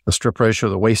outcrops. The strip ratio,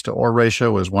 the waste to ore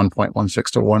ratio is 1.16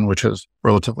 to 1, which is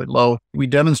relatively low. We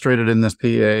demonstrated in this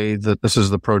PA that this is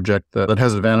the project that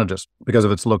has advantages because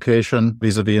of its location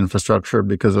vis-a-vis infrastructure,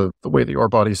 because of the way the ore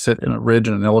bodies sit in a ridge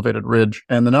and an elevated ridge.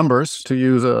 And the numbers, to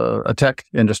use a tech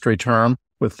industry term,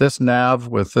 with this NAV,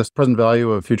 with this present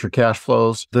value of future cash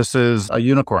flows, this is a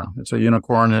unicorn. It's a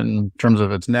unicorn in terms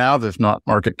of its NAV, if not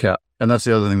market cap. And that's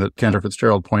the other thing that Cantor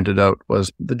Fitzgerald pointed out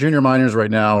was the junior miners right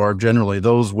now are generally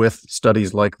those with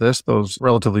studies like this, those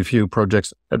relatively few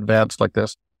projects advanced like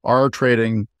this, are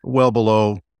trading well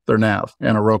below their NAV.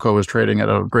 And Oroco is trading at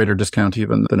a greater discount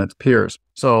even than its peers.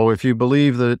 So if you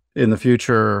believe that in the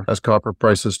future, as copper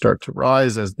prices start to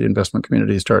rise, as the investment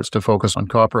community starts to focus on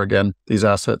copper again, these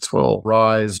assets will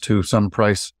rise to some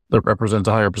price that represents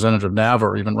a higher percentage of NAV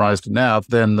or even rise to NAV,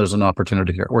 then there's an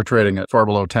opportunity here. We're trading at far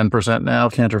below 10%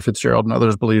 NAV. Cantor Fitzgerald and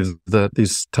others believe that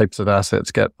these types of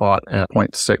assets get bought at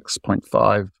 0.6,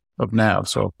 0.5 of NAV.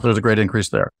 So there's a great increase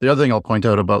there. The other thing I'll point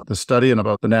out about the study and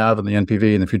about the NAV and the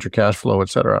NPV and the future cash flow, et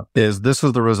cetera, is this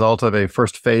was the result of a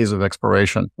first phase of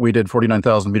exploration. We did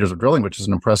 49,000 meters of drilling, which is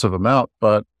an impressive amount,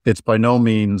 but it's by no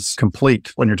means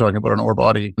complete when you're talking about an ore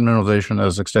body mineralization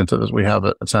as extensive as we have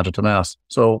at Santo Tomas.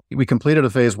 So we completed a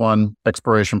phase 1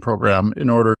 exploration program in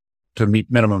order to meet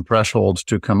minimum thresholds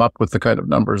to come up with the kind of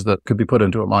numbers that could be put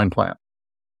into a mine plan.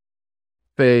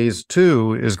 Phase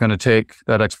 2 is going to take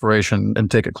that exploration and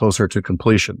take it closer to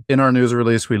completion. In our news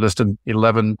release, we listed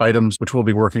 11 items which we'll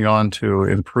be working on to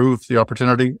improve the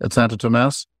opportunity at Santo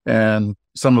Tomas. And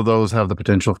some of those have the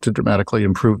potential to dramatically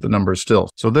improve the numbers still.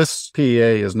 So this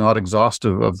PEA is not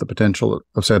exhaustive of the potential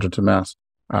of Santo Tomas.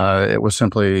 It was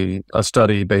simply a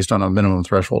study based on a minimum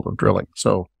threshold of drilling.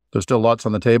 So There's still lots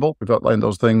on the table. We've outlined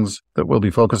those things that we'll be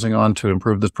focusing on to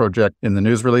improve this project in the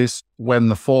news release. When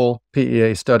the full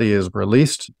PEA study is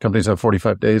released, companies have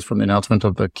 45 days from the announcement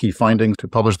of the key findings to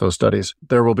publish those studies.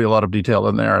 There will be a lot of detail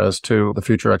in there as to the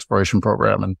future exploration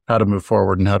program and how to move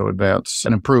forward and how to advance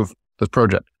and improve this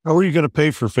project. How are you going to pay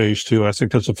for phase two? I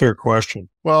think that's a fair question.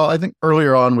 Well, I think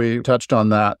earlier on we touched on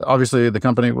that. Obviously, the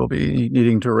company will be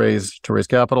needing to raise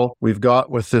capital. We've got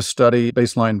with this study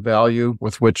baseline value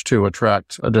with which to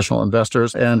attract additional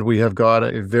investors, and we have got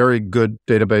a very good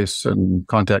database and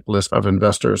contact list of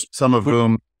investors, some of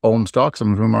whom own stock,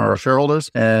 some of whom are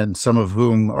shareholders, and some of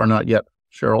whom are not yet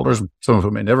shareholders, some of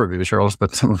whom may never be shareholders,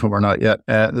 but some of whom are not yet.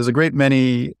 There's a great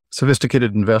many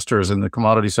sophisticated investors in the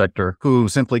commodity sector who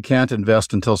simply can't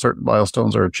invest until certain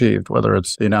milestones are achieved, whether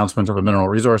it's the announcement of a mineral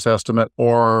resource estimate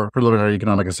or preliminary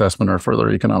economic assessment or further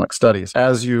economic studies.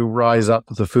 As you rise up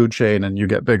the food chain and you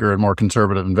get bigger and more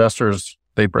conservative investors,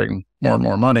 they bring more and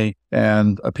more money.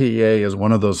 And a PEA is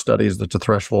one of those studies that's a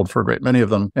threshold for a great many of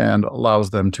them and allows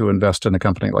them to invest in a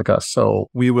company like us. So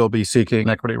we will be seeking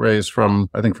equity raise from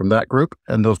that group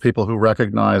and those people who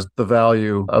recognize the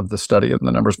value of the study and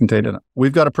the numbers contained in it.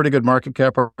 We've got a pretty good market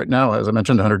cap right now. As I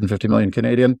mentioned, 150 million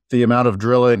Canadian. The amount of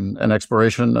drilling and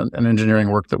exploration and engineering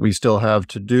work that we still have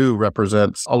to do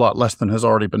represents a lot less than has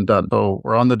already been done. So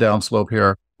we're on the downslope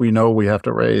here. We know we have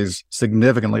to raise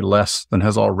significantly less than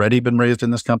has already been raised in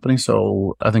this company.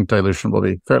 So I think dilution will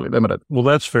be fairly limited. Well,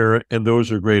 that's fair. And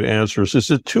those are great answers.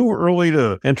 Is it too early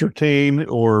to entertain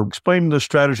or explain the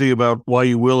strategy about why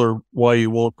you will or why you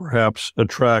won't perhaps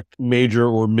attract major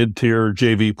or mid-tier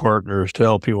JV partners to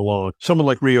help you along? Someone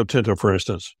like Rio Tinto, for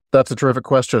instance. That's a terrific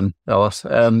question, Ellis.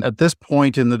 And at this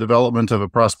point in the development of a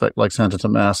prospect like Santa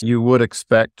Tomas, you would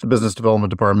expect business development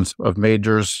departments of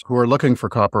majors who are looking for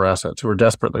copper assets, who are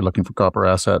desperately looking for copper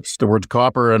assets. The words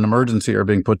copper and emergency are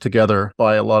being put together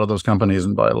by a lot of those companies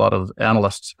and by a lot of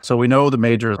analysts. So we know the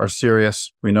majors are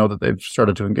serious. We know that they've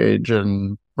started to engage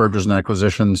in mergers and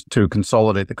acquisitions to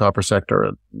consolidate the copper sector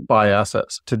and buy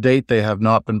assets. To date, they have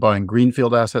not been buying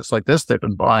greenfield assets like this. They've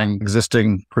been buying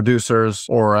existing producers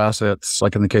or assets,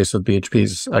 like in the case of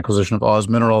BHP's acquisition of Oz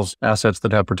Minerals, assets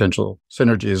that have potential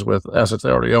synergies with assets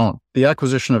they already own. The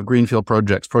acquisition of greenfield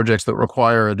projects that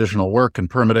require additional work and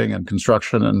permitting and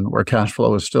construction and where cash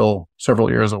flow is still several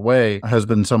years away, has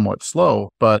been somewhat slow,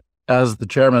 but as the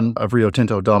chairman of Rio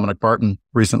Tinto, Dominic Barton,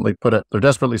 recently put it, they're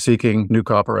desperately seeking new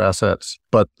copper assets,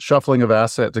 but shuffling of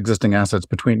assets, existing assets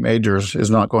between majors is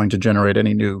not going to generate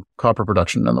any new copper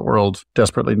production, and the world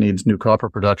desperately needs new copper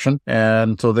production.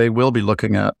 And so they will be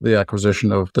looking at the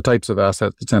acquisition of the types of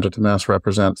assets that Santa Tomas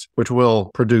represents, which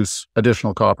will produce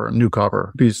additional copper, new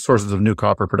copper, be sources of new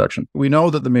copper production. We know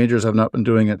that the majors have not been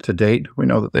doing it to date. We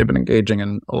know that they've been engaging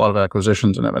in a lot of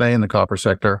acquisitions and M&A in the copper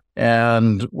sector.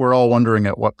 And we're all wondering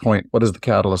at what point, what is the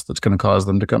catalyst that's going to cause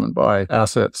them to come and buy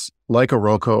assets like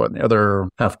Oroco and the other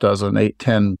half dozen, 8,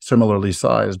 10 similarly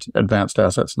sized advanced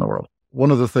assets in the world. One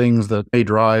of the things that may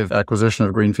drive acquisition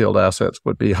of greenfield assets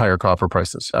would be higher copper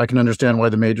prices. I can understand why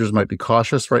the majors might be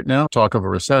cautious right now. Talk of a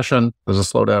recession. There's a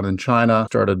slowdown in China.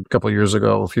 Started a few years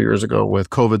ago with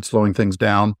COVID slowing things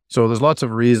down. So there's lots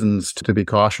of reasons to be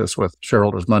cautious with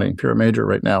shareholders' money if you're a major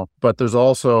right now. But there's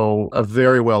also a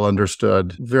very well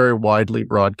understood, very widely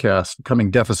broadcast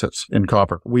coming deficits in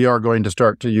copper. We are going to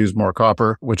start to use more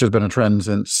copper, which has been a trend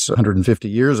since 150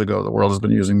 years ago. The world has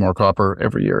been using more copper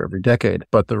every year, every decade.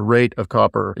 But the rate of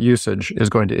copper usage is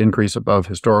going to increase above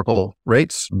historical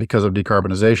rates because of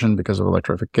decarbonization, because of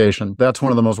electrification. That's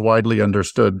one of the most widely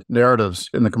understood narratives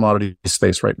in the commodity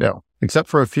space right now. Except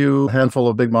for a handful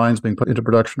of big mines being put into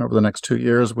production over the next 2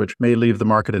 years, which may leave the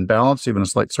market in balance, even a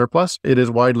slight surplus, it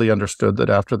is widely understood that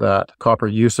after that, copper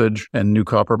usage and new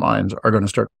copper mines are going to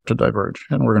start to diverge,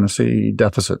 and we're going to see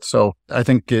deficits. So I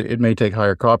think it may take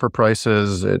higher copper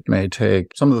prices. It may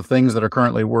take some of the things that are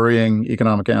currently worrying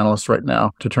economic analysts right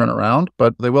now to turn around,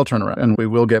 but they will turn around, and we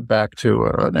will get back to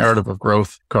a narrative of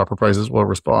growth. Copper prices will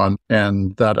respond,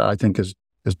 and that, I think, is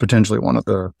potentially one of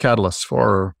the catalysts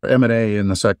for M&A in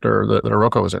the sector that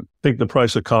Oroco is in. I think the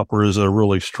price of copper is a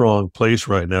really strong place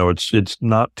right now. It's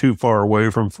not too far away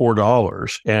from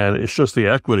 $4, and it's just the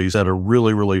equities that are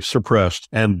really, really suppressed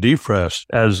and depressed,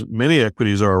 as many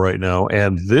equities are right now.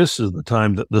 And this is the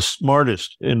time that the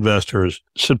smartest investors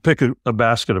should pick a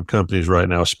basket of companies right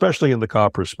now, especially in the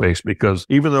copper space, because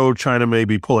even though China may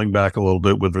be pulling back a little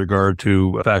bit with regard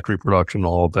to factory production and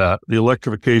all of that, the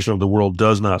electrification of the world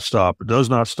does not stop. It does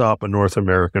not stop in North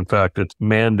America. In fact, it's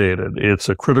mandated. It's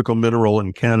a critical mineral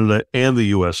in Canada and the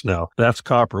U.S. now. That's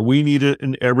copper. We need it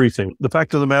in everything. The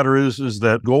fact of the matter is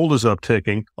that gold is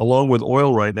upticking along with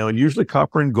oil right now. And usually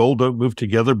copper and gold don't move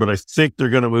together, but I think they're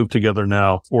going to move together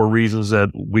now for reasons that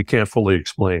we can't fully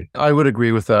explain. I would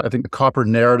agree with that. I think the copper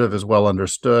narrative is well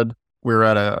understood. We're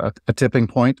at a tipping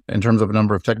point in terms of a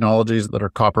number of technologies that are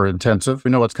copper intensive.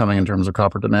 We know what's coming in terms of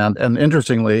copper demand. And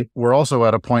interestingly, we're also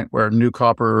at a point where new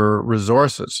copper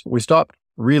resources, we stopped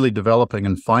really developing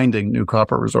and finding new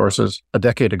copper resources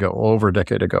over a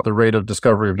decade ago. The rate of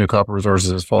discovery of new copper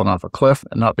resources has fallen off a cliff,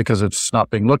 and not because it's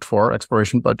not being looked for.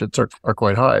 Exploration budgets are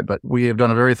quite high, but we have done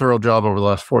a very thorough job over the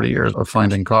last 40 years of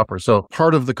finding copper. So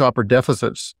part of the copper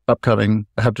deficits upcoming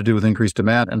have to do with increased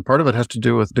demand, and part of it has to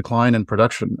do with decline in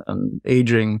production and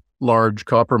aging large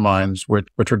copper mines,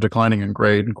 which are declining in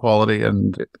grade and quality,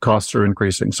 and costs are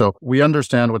increasing. So we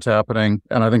understand what's happening.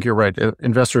 And I think you're right.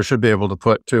 Investors should be able to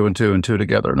put two and two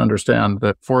together and understand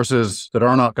that forces that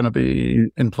are not going to be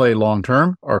in play long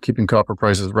term are keeping copper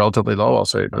prices relatively low. I'll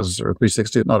say as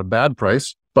 $3.60 is not a bad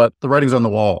price. But the writing's on the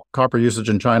wall. Copper usage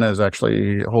in China is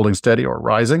actually holding steady or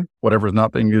rising. Whatever is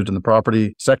not being used in the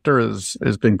property sector is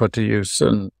being put to use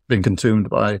and being consumed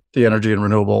by the energy and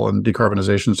renewable and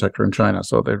decarbonization sector in China.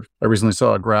 So I recently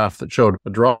saw a graph that showed a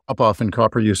drop-off in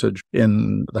copper usage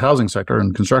in the housing sector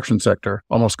and construction sector,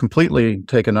 almost completely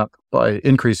taken up by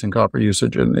increasing copper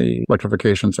usage in the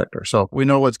electrification sector. So we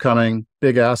know what's coming.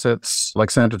 Big assets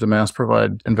like Santo Tomas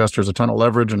provide investors a ton of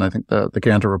leverage, and I think the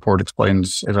Cantor report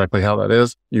explains exactly how that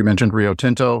is. You mentioned Rio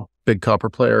Tinto, big copper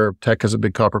player. Teck is a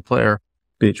big copper player.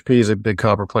 BHP is a big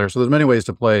copper player. So there's many ways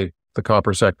to play the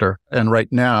copper sector. And right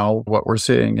now, what we're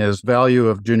seeing is value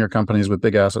of junior companies with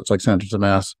big assets like Santo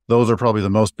Tomas. Those are probably the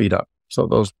most beat up. So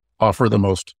those offer the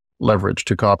most leverage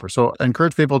to copper. So I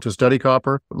encourage people to study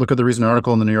copper. Look at the recent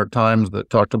article in the New York Times that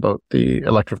talked about the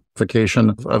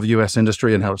electrification of U.S.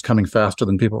 industry and how it's coming faster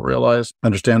than people realize.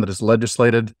 Understand that it's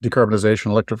legislated. Decarbonization,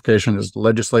 electrification is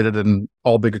legislated in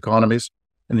all big economies.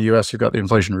 In the U.S., you've got the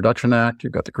Inflation Reduction Act,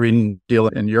 you've got the Green Deal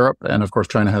in Europe, and of course,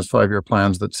 China has 5-year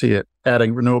plans that see it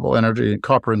adding renewable energy and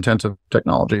copper-intensive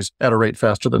technologies at a rate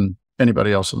faster than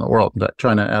anybody else in the world. In fact,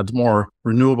 China adds more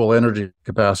renewable energy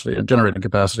capacity and generating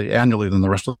capacity annually than the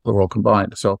rest of the world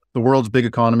combined. So the world's big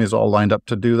economies all lined up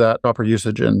to do that. Copper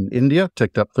usage in India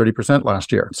ticked up 30%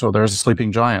 last year. So there's a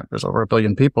sleeping giant. There's over 1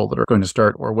 billion people that are going to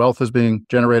start where wealth is being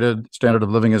generated, standard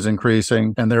of living is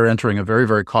increasing, and they're entering a very,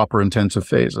 very copper-intensive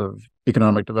phase of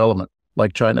economic development,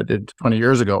 like China did 20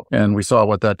 years ago. And we saw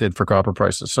what that did for copper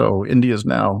prices. So India is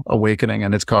now awakening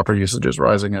and its copper usage is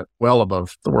rising at well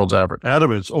above the world's average.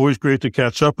 Adam, it's always great to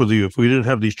catch up with you. If we didn't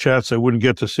have these chats, I wouldn't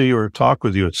get to see or talk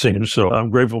with you, it seems. So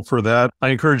I'm grateful for that. I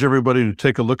encourage everybody to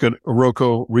take a look at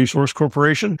Oroco Resource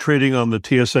Corporation, trading on the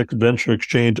TSX Venture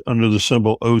Exchange under the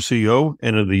symbol OCO,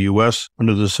 and in the U.S.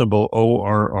 under the symbol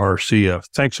ORRCF.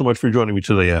 Thanks so much for joining me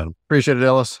today, Adam. Appreciate it,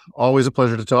 Ellis. Always a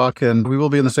pleasure to talk, and we will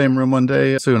be in the same room one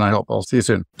day soon, I hope. I'll see you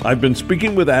soon. I've been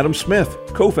speaking with Adam Smith,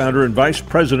 co-founder and vice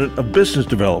president of business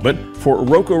development for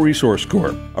Oroco Resource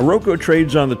Corp. Oroco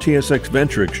trades on the TSX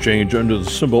Venture Exchange under the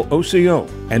symbol OCO,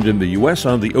 and in the U.S.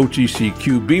 on the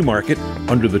OTCQB market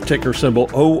under the ticker symbol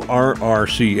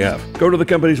ORRCF. Go to the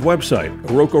company's website,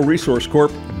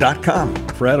 OROCOResourceCorp.com.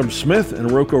 For Adam Smith and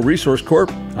Oroco Resource Corp,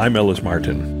 I'm Ellis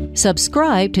Martin.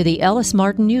 Subscribe to the Ellis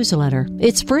Martin newsletter.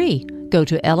 It's free. Go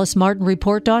to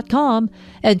ellismartinreport.com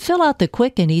and fill out the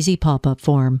quick and easy pop-up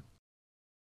form.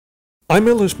 I'm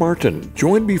Ellis Martin.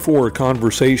 Join me for a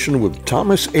conversation with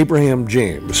Thomas Abraham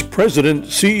James, President,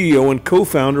 CEO, and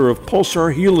co-founder of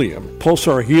Pulsar Helium.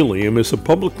 Pulsar Helium is a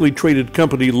publicly traded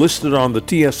company listed on the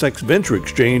TSX Venture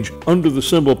Exchange under the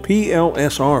symbol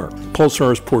PLSR.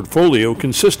 Pulsar's portfolio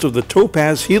consists of the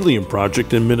Topaz Helium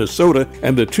project in Minnesota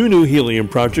and the Tunu Helium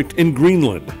project in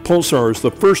Greenland. Pulsar is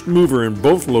the first mover in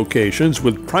both locations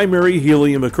with primary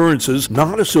helium occurrences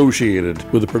not associated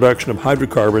with the production of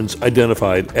hydrocarbons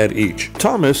identified at each.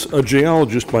 Thomas, a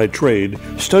geologist by trade,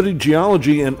 studied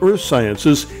geology and earth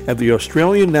sciences at the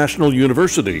Australian National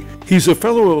University. He's a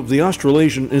fellow of the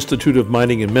Australasian Institute of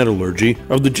Mining and Metallurgy,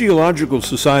 of the Geological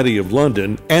Society of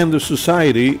London, and the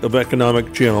Society of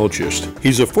Economic Geologists.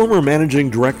 He's a former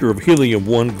managing director of Helium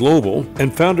One Global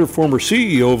and former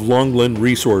CEO of Longland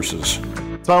Resources.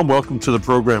 Tom, welcome to the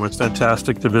program. It's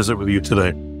fantastic to visit with you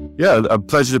today. Yeah, a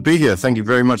pleasure to be here. Thank you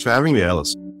very much for having me,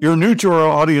 Ellis. You're new to our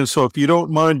audience, so if you don't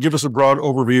mind, give us a broad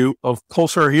overview of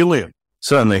Pulsar Helium.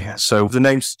 Certainly. So the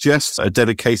name suggests a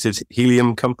dedicated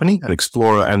helium company, an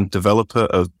explorer and developer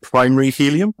of primary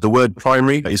helium. The word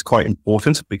primary is quite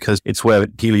important because it's where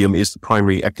helium is the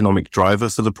primary economic driver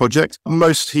for the project.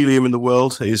 Most helium in the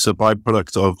world is a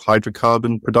byproduct of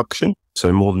hydrocarbon production.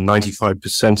 So more than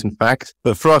 95% in fact.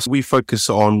 But for us, we focus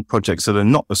on projects that are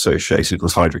not associated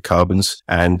with hydrocarbons,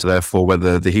 and therefore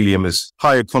whether the helium is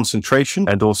higher concentration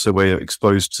and also we're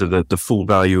exposed to the full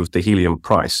value of the helium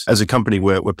price. As a company,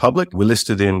 we're public. We're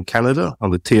listed in Canada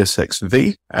on the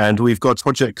TSX-V, and we've got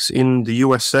projects in the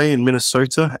USA, in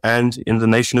Minnesota, and in the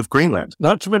nation of Greenland.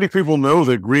 Not too many people know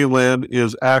that Greenland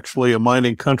is actually a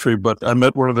mining country, but I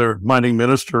met one of their mining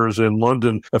ministers in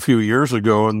London a few years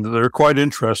ago, and they're quite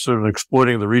interested in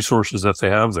exploiting the resources that they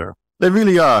have there. They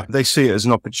really are. They see it as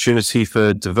an opportunity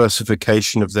for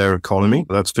diversification of their economy,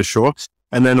 that's for sure.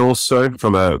 And then also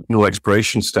from a mineral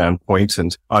exploration standpoint,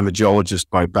 and I'm a geologist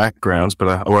by background, but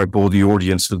I won't bore the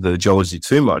audience with the geology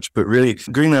too much. But really,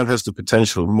 Greenland has the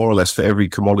potential more or less for every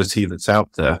commodity that's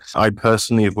out there. I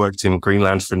personally have worked in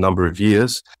Greenland for a number of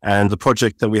years, and the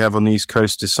project that we have on the East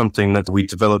Coast is something that we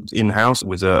developed in-house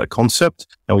with a concept,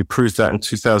 and we proved that in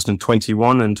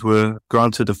 2021 and were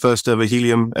granted a first ever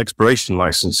helium exploration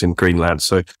license in Greenland.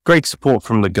 So great support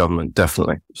from the government,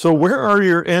 definitely. So where are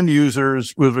your end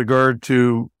users with regard to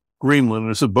Greenland?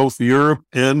 Is it both Europe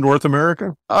and North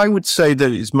America? I would say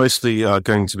that it's mostly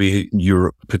going to be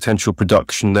Europe, potential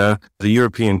production there. The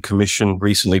European Commission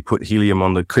recently put helium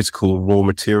on the critical raw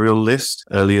material list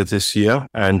earlier this year.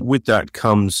 And with that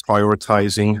comes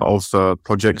prioritizing of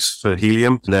projects for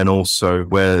helium. And then also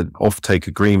where offtake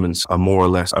agreements are more or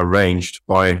less arranged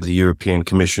by the European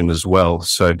Commission as well.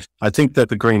 So I think that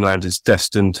the Greenland is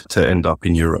destined to end up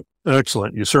in Europe.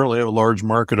 Excellent. You certainly have a large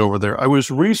market over there. I was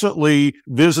recently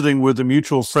visiting with a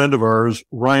mutual friend of ours,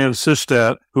 Ryan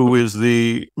Sistat, who is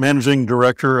the managing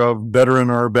director of Better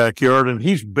in Our Backyard, and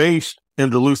he's based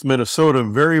in Duluth, Minnesota,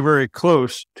 very, very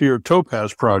close to your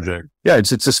Topaz project. Yeah,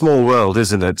 it's a small world,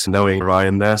 isn't it? Knowing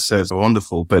Ryan there, so it's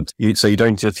wonderful. But you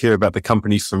don't just hear about the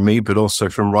company from me, but also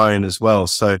from Ryan as well.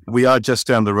 So we are just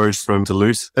down the road from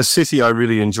Duluth, a city I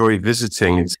really enjoy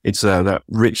visiting. It's that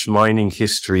rich mining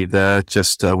history there,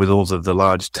 just with all of the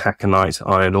large taconite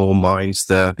iron ore mines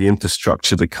there, the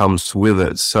infrastructure that comes with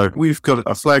it. So we've got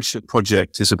a flagship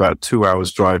project. It's about 2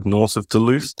 hours drive north of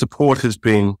Duluth. Support has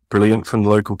been brilliant from the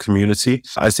local community.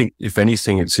 I think, if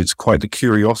anything, it's quite the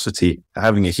curiosity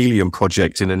having a helium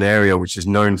project in an area which is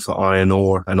known for iron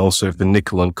ore and also for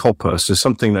nickel and copper. So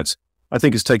something that's, I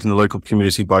think, has taken the local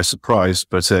community by surprise,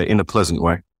 but in a pleasant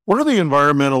way. What are the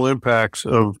environmental impacts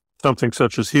of something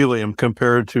such as helium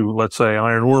compared to, let's say,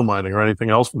 iron ore mining or anything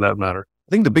else for that matter?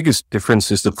 I think the biggest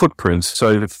difference is the footprint.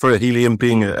 So for helium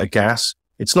being a gas,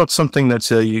 it's not something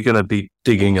that you're going to be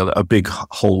digging a big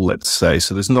hole, let's say.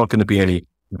 So there's not going to be any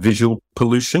visual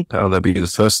pollution. That'd be the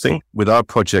first thing. With our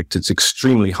project, it's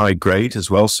extremely high grade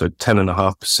as well, so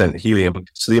 10.5% helium.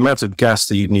 So the amount of gas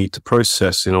that you need to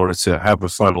process in order to have a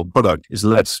final product is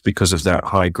less because of that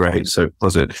high grade. So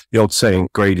was it the old saying,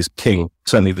 grade is king?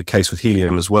 Certainly the case with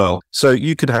helium as well. So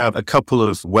you could have a couple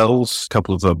of wells, a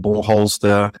couple of boreholes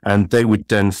there, and they would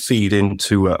then feed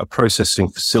into a processing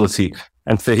facility.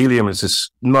 And for helium,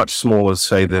 it's much smaller,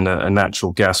 say, than a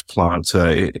natural gas plant.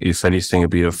 If anything,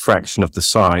 it'd be a fraction of the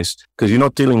size, because you're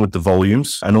not dealing with the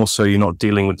volumes, and also you're not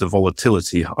dealing with the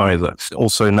volatility either.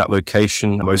 Also in that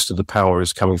location, most of the power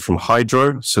is coming from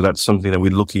hydro. So that's something that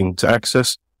we're looking to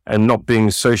access. And not being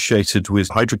associated with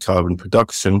hydrocarbon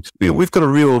production, we've got a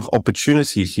real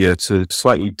opportunity here to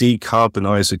slightly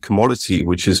decarbonize a commodity,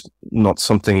 which is not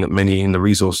something that many in the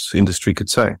resource industry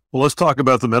could say. Well, let's talk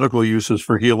about the medical uses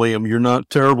for helium. You're not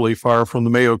terribly far from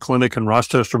the Mayo Clinic in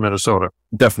Rochester, Minnesota.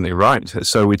 Definitely right.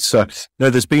 So it's,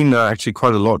 there's been actually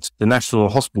quite a lot. The National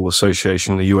Hospital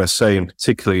Association in the USA in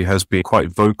particular has been quite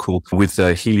vocal with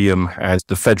helium as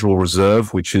the Federal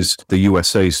Reserve, which is the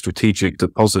USA's strategic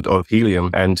deposit of helium,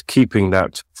 and keeping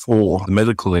that for the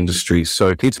medical industry.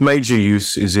 So its major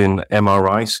use is in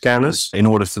MRI scanners. In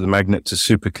order for the magnet to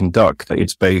superconduct,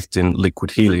 it's bathed in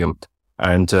liquid helium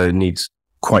and needs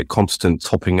quite constant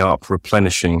topping up,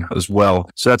 replenishing as well.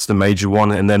 So that's the major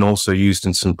one. And then also used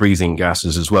in some breathing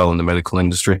gases as well in the medical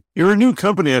industry. You're a new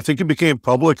company. I think it became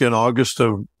public in August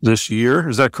of this year.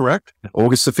 Is that correct?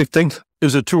 August the 15th.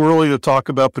 Is it too early to talk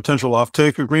about potential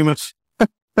offtake agreements?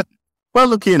 Well,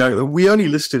 look, we only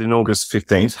listed in August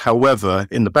 15th. However,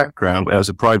 in the background, as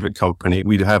a private company,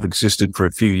 we have existed for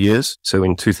a few years. So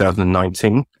in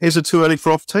 2019, is it too early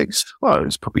for offtakes? Well,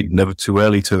 it's probably never too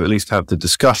early to at least have the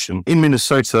discussion. In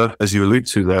Minnesota, as you allude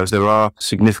to there are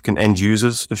significant end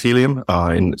users of helium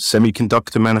in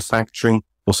semiconductor manufacturing,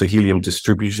 also helium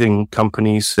distributing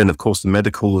companies, then of course the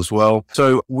medical as well.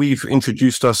 So we've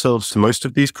introduced ourselves to most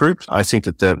of these groups. I think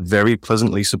that they're very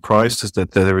pleasantly surprised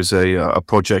that there is a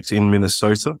project in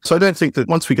Minnesota. So I don't think that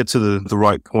once we get to the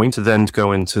right point to then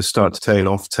go into start to take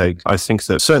offtake, I think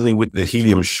that certainly with the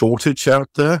helium shortage out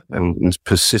there, and it's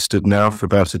persisted now for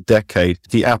about a decade,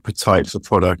 the appetite for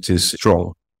product is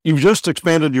strong. You've just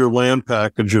expanded your land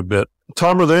package a bit.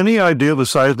 Tom, are there any idea of the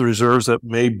size of the reserves that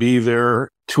may be there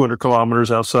 200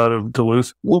 kilometers outside of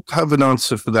Duluth? We'll have an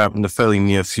answer for that in the fairly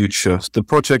near future. The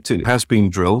project, it has been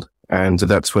drilled, and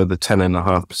that's where the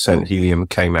 10.5% helium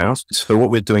came out. So what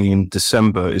we're doing in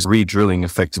December is re-drilling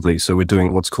effectively. So we're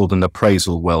doing what's called an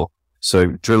appraisal well. So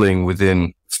drilling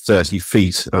within 30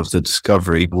 feet of the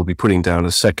discovery, we'll be putting down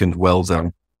a second well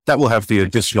there. That will have the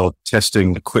additional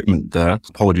testing equipment there.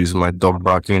 Apologies for my dog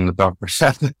barking in the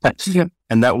background. Yeah.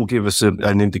 And that will give us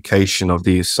an indication of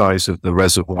the size of the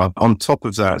reservoir. On top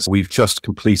of that, we've just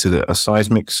completed a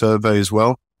seismic survey as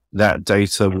well. That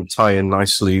data will tie in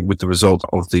nicely with the result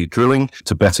of the drilling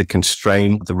to better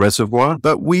constrain the reservoir.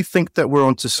 But we think that we're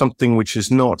onto something which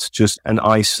is not just an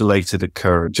isolated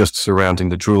occurrence just surrounding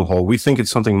the drill hole. We think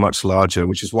it's something much larger,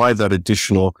 which is why that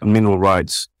additional mineral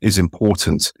rights is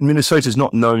important. Minnesota is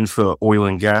not known for oil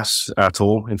and gas at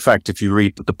all. In fact, if you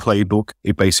read the playbook,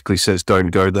 it basically says don't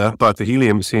go there. But the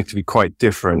helium seems to be quite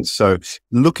different. So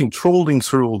trawling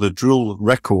through all the drill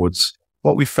records,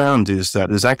 what we found is that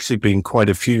there's actually been quite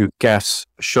a few gas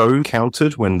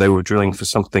counted when they were drilling for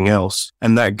something else,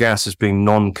 and that gas has been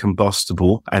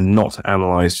non-combustible and not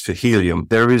analyzed for helium.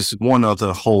 There is one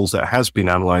other hole that has been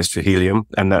analyzed for helium,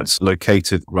 and that's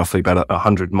located roughly about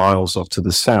 100 miles off to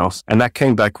the south, and that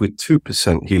came back with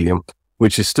 2% helium,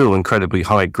 which is still incredibly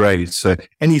high grade. So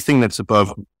anything that's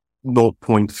above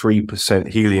 0.3%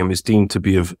 helium is deemed to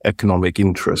be of economic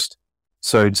interest.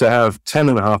 So to have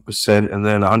 10.5% and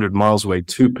then 100 miles away,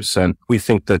 2%, we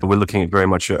think that we're looking at very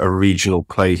much a regional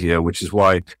play here, which is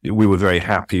why we were very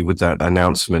happy with that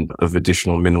announcement of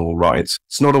additional mineral rights.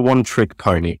 It's not a one-trick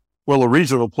pony. Well, a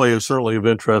regional play is certainly of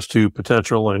interest to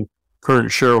potential and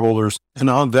current shareholders. And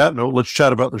on that note, let's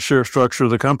chat about the share structure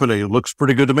of the company. It looks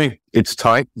pretty good to me. It's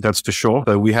tight, that's for sure.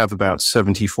 So we have about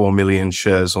 74 million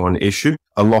shares on issue.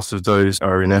 A lot of those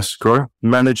are in escrow.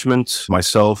 Management,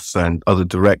 myself and other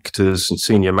directors and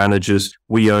senior managers,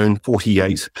 we own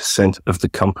 48% of the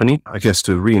company. I guess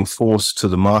to reinforce to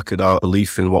the market our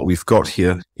belief in what we've got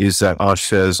here is that our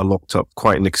shares are locked up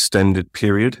quite an extended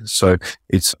period. So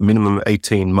it's minimum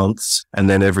 18 months and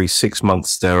then every 6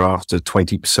 months thereafter,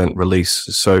 20% release.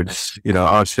 So,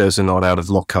 our shares are not out of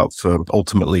lockup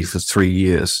ultimately for 3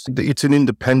 years. It's an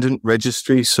independent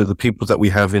registry. So the people that we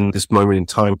have in this moment in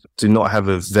time do not have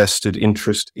a vested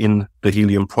interest in the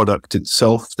helium product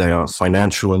itself. They are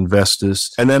financial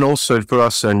investors. And then also for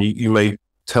us, and you may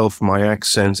tell from my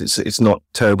accent, it's not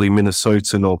terribly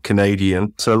Minnesotan or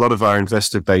Canadian. So a lot of our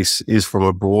investor base is from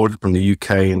abroad, from the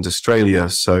UK and Australia.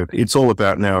 So it's all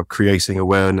about now creating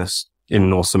awareness in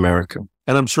North America.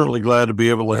 And I'm certainly glad to be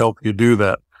able to help you do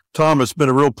that. Tom, it's been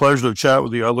a real pleasure to chat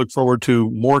with you. I look forward to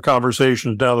more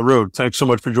conversations down the road. Thanks so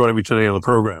much for joining me today on the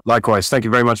program. Likewise. Thank you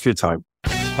very much for your time.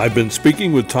 I've been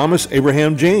speaking with Thomas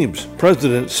Abraham James,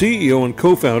 President, CEO, and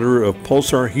co-founder of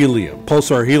Pulsar Helium.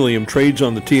 Pulsar Helium trades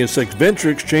on the TSX Venture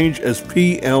Exchange as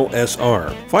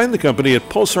PLSR. Find the company at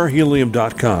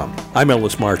pulsarhelium.com. I'm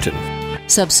Ellis Martin.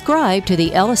 Subscribe to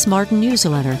the Ellis Martin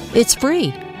newsletter. It's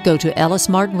free. Go to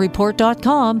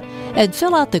ellismartinreport.com and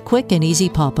fill out the quick and easy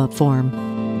pop-up form.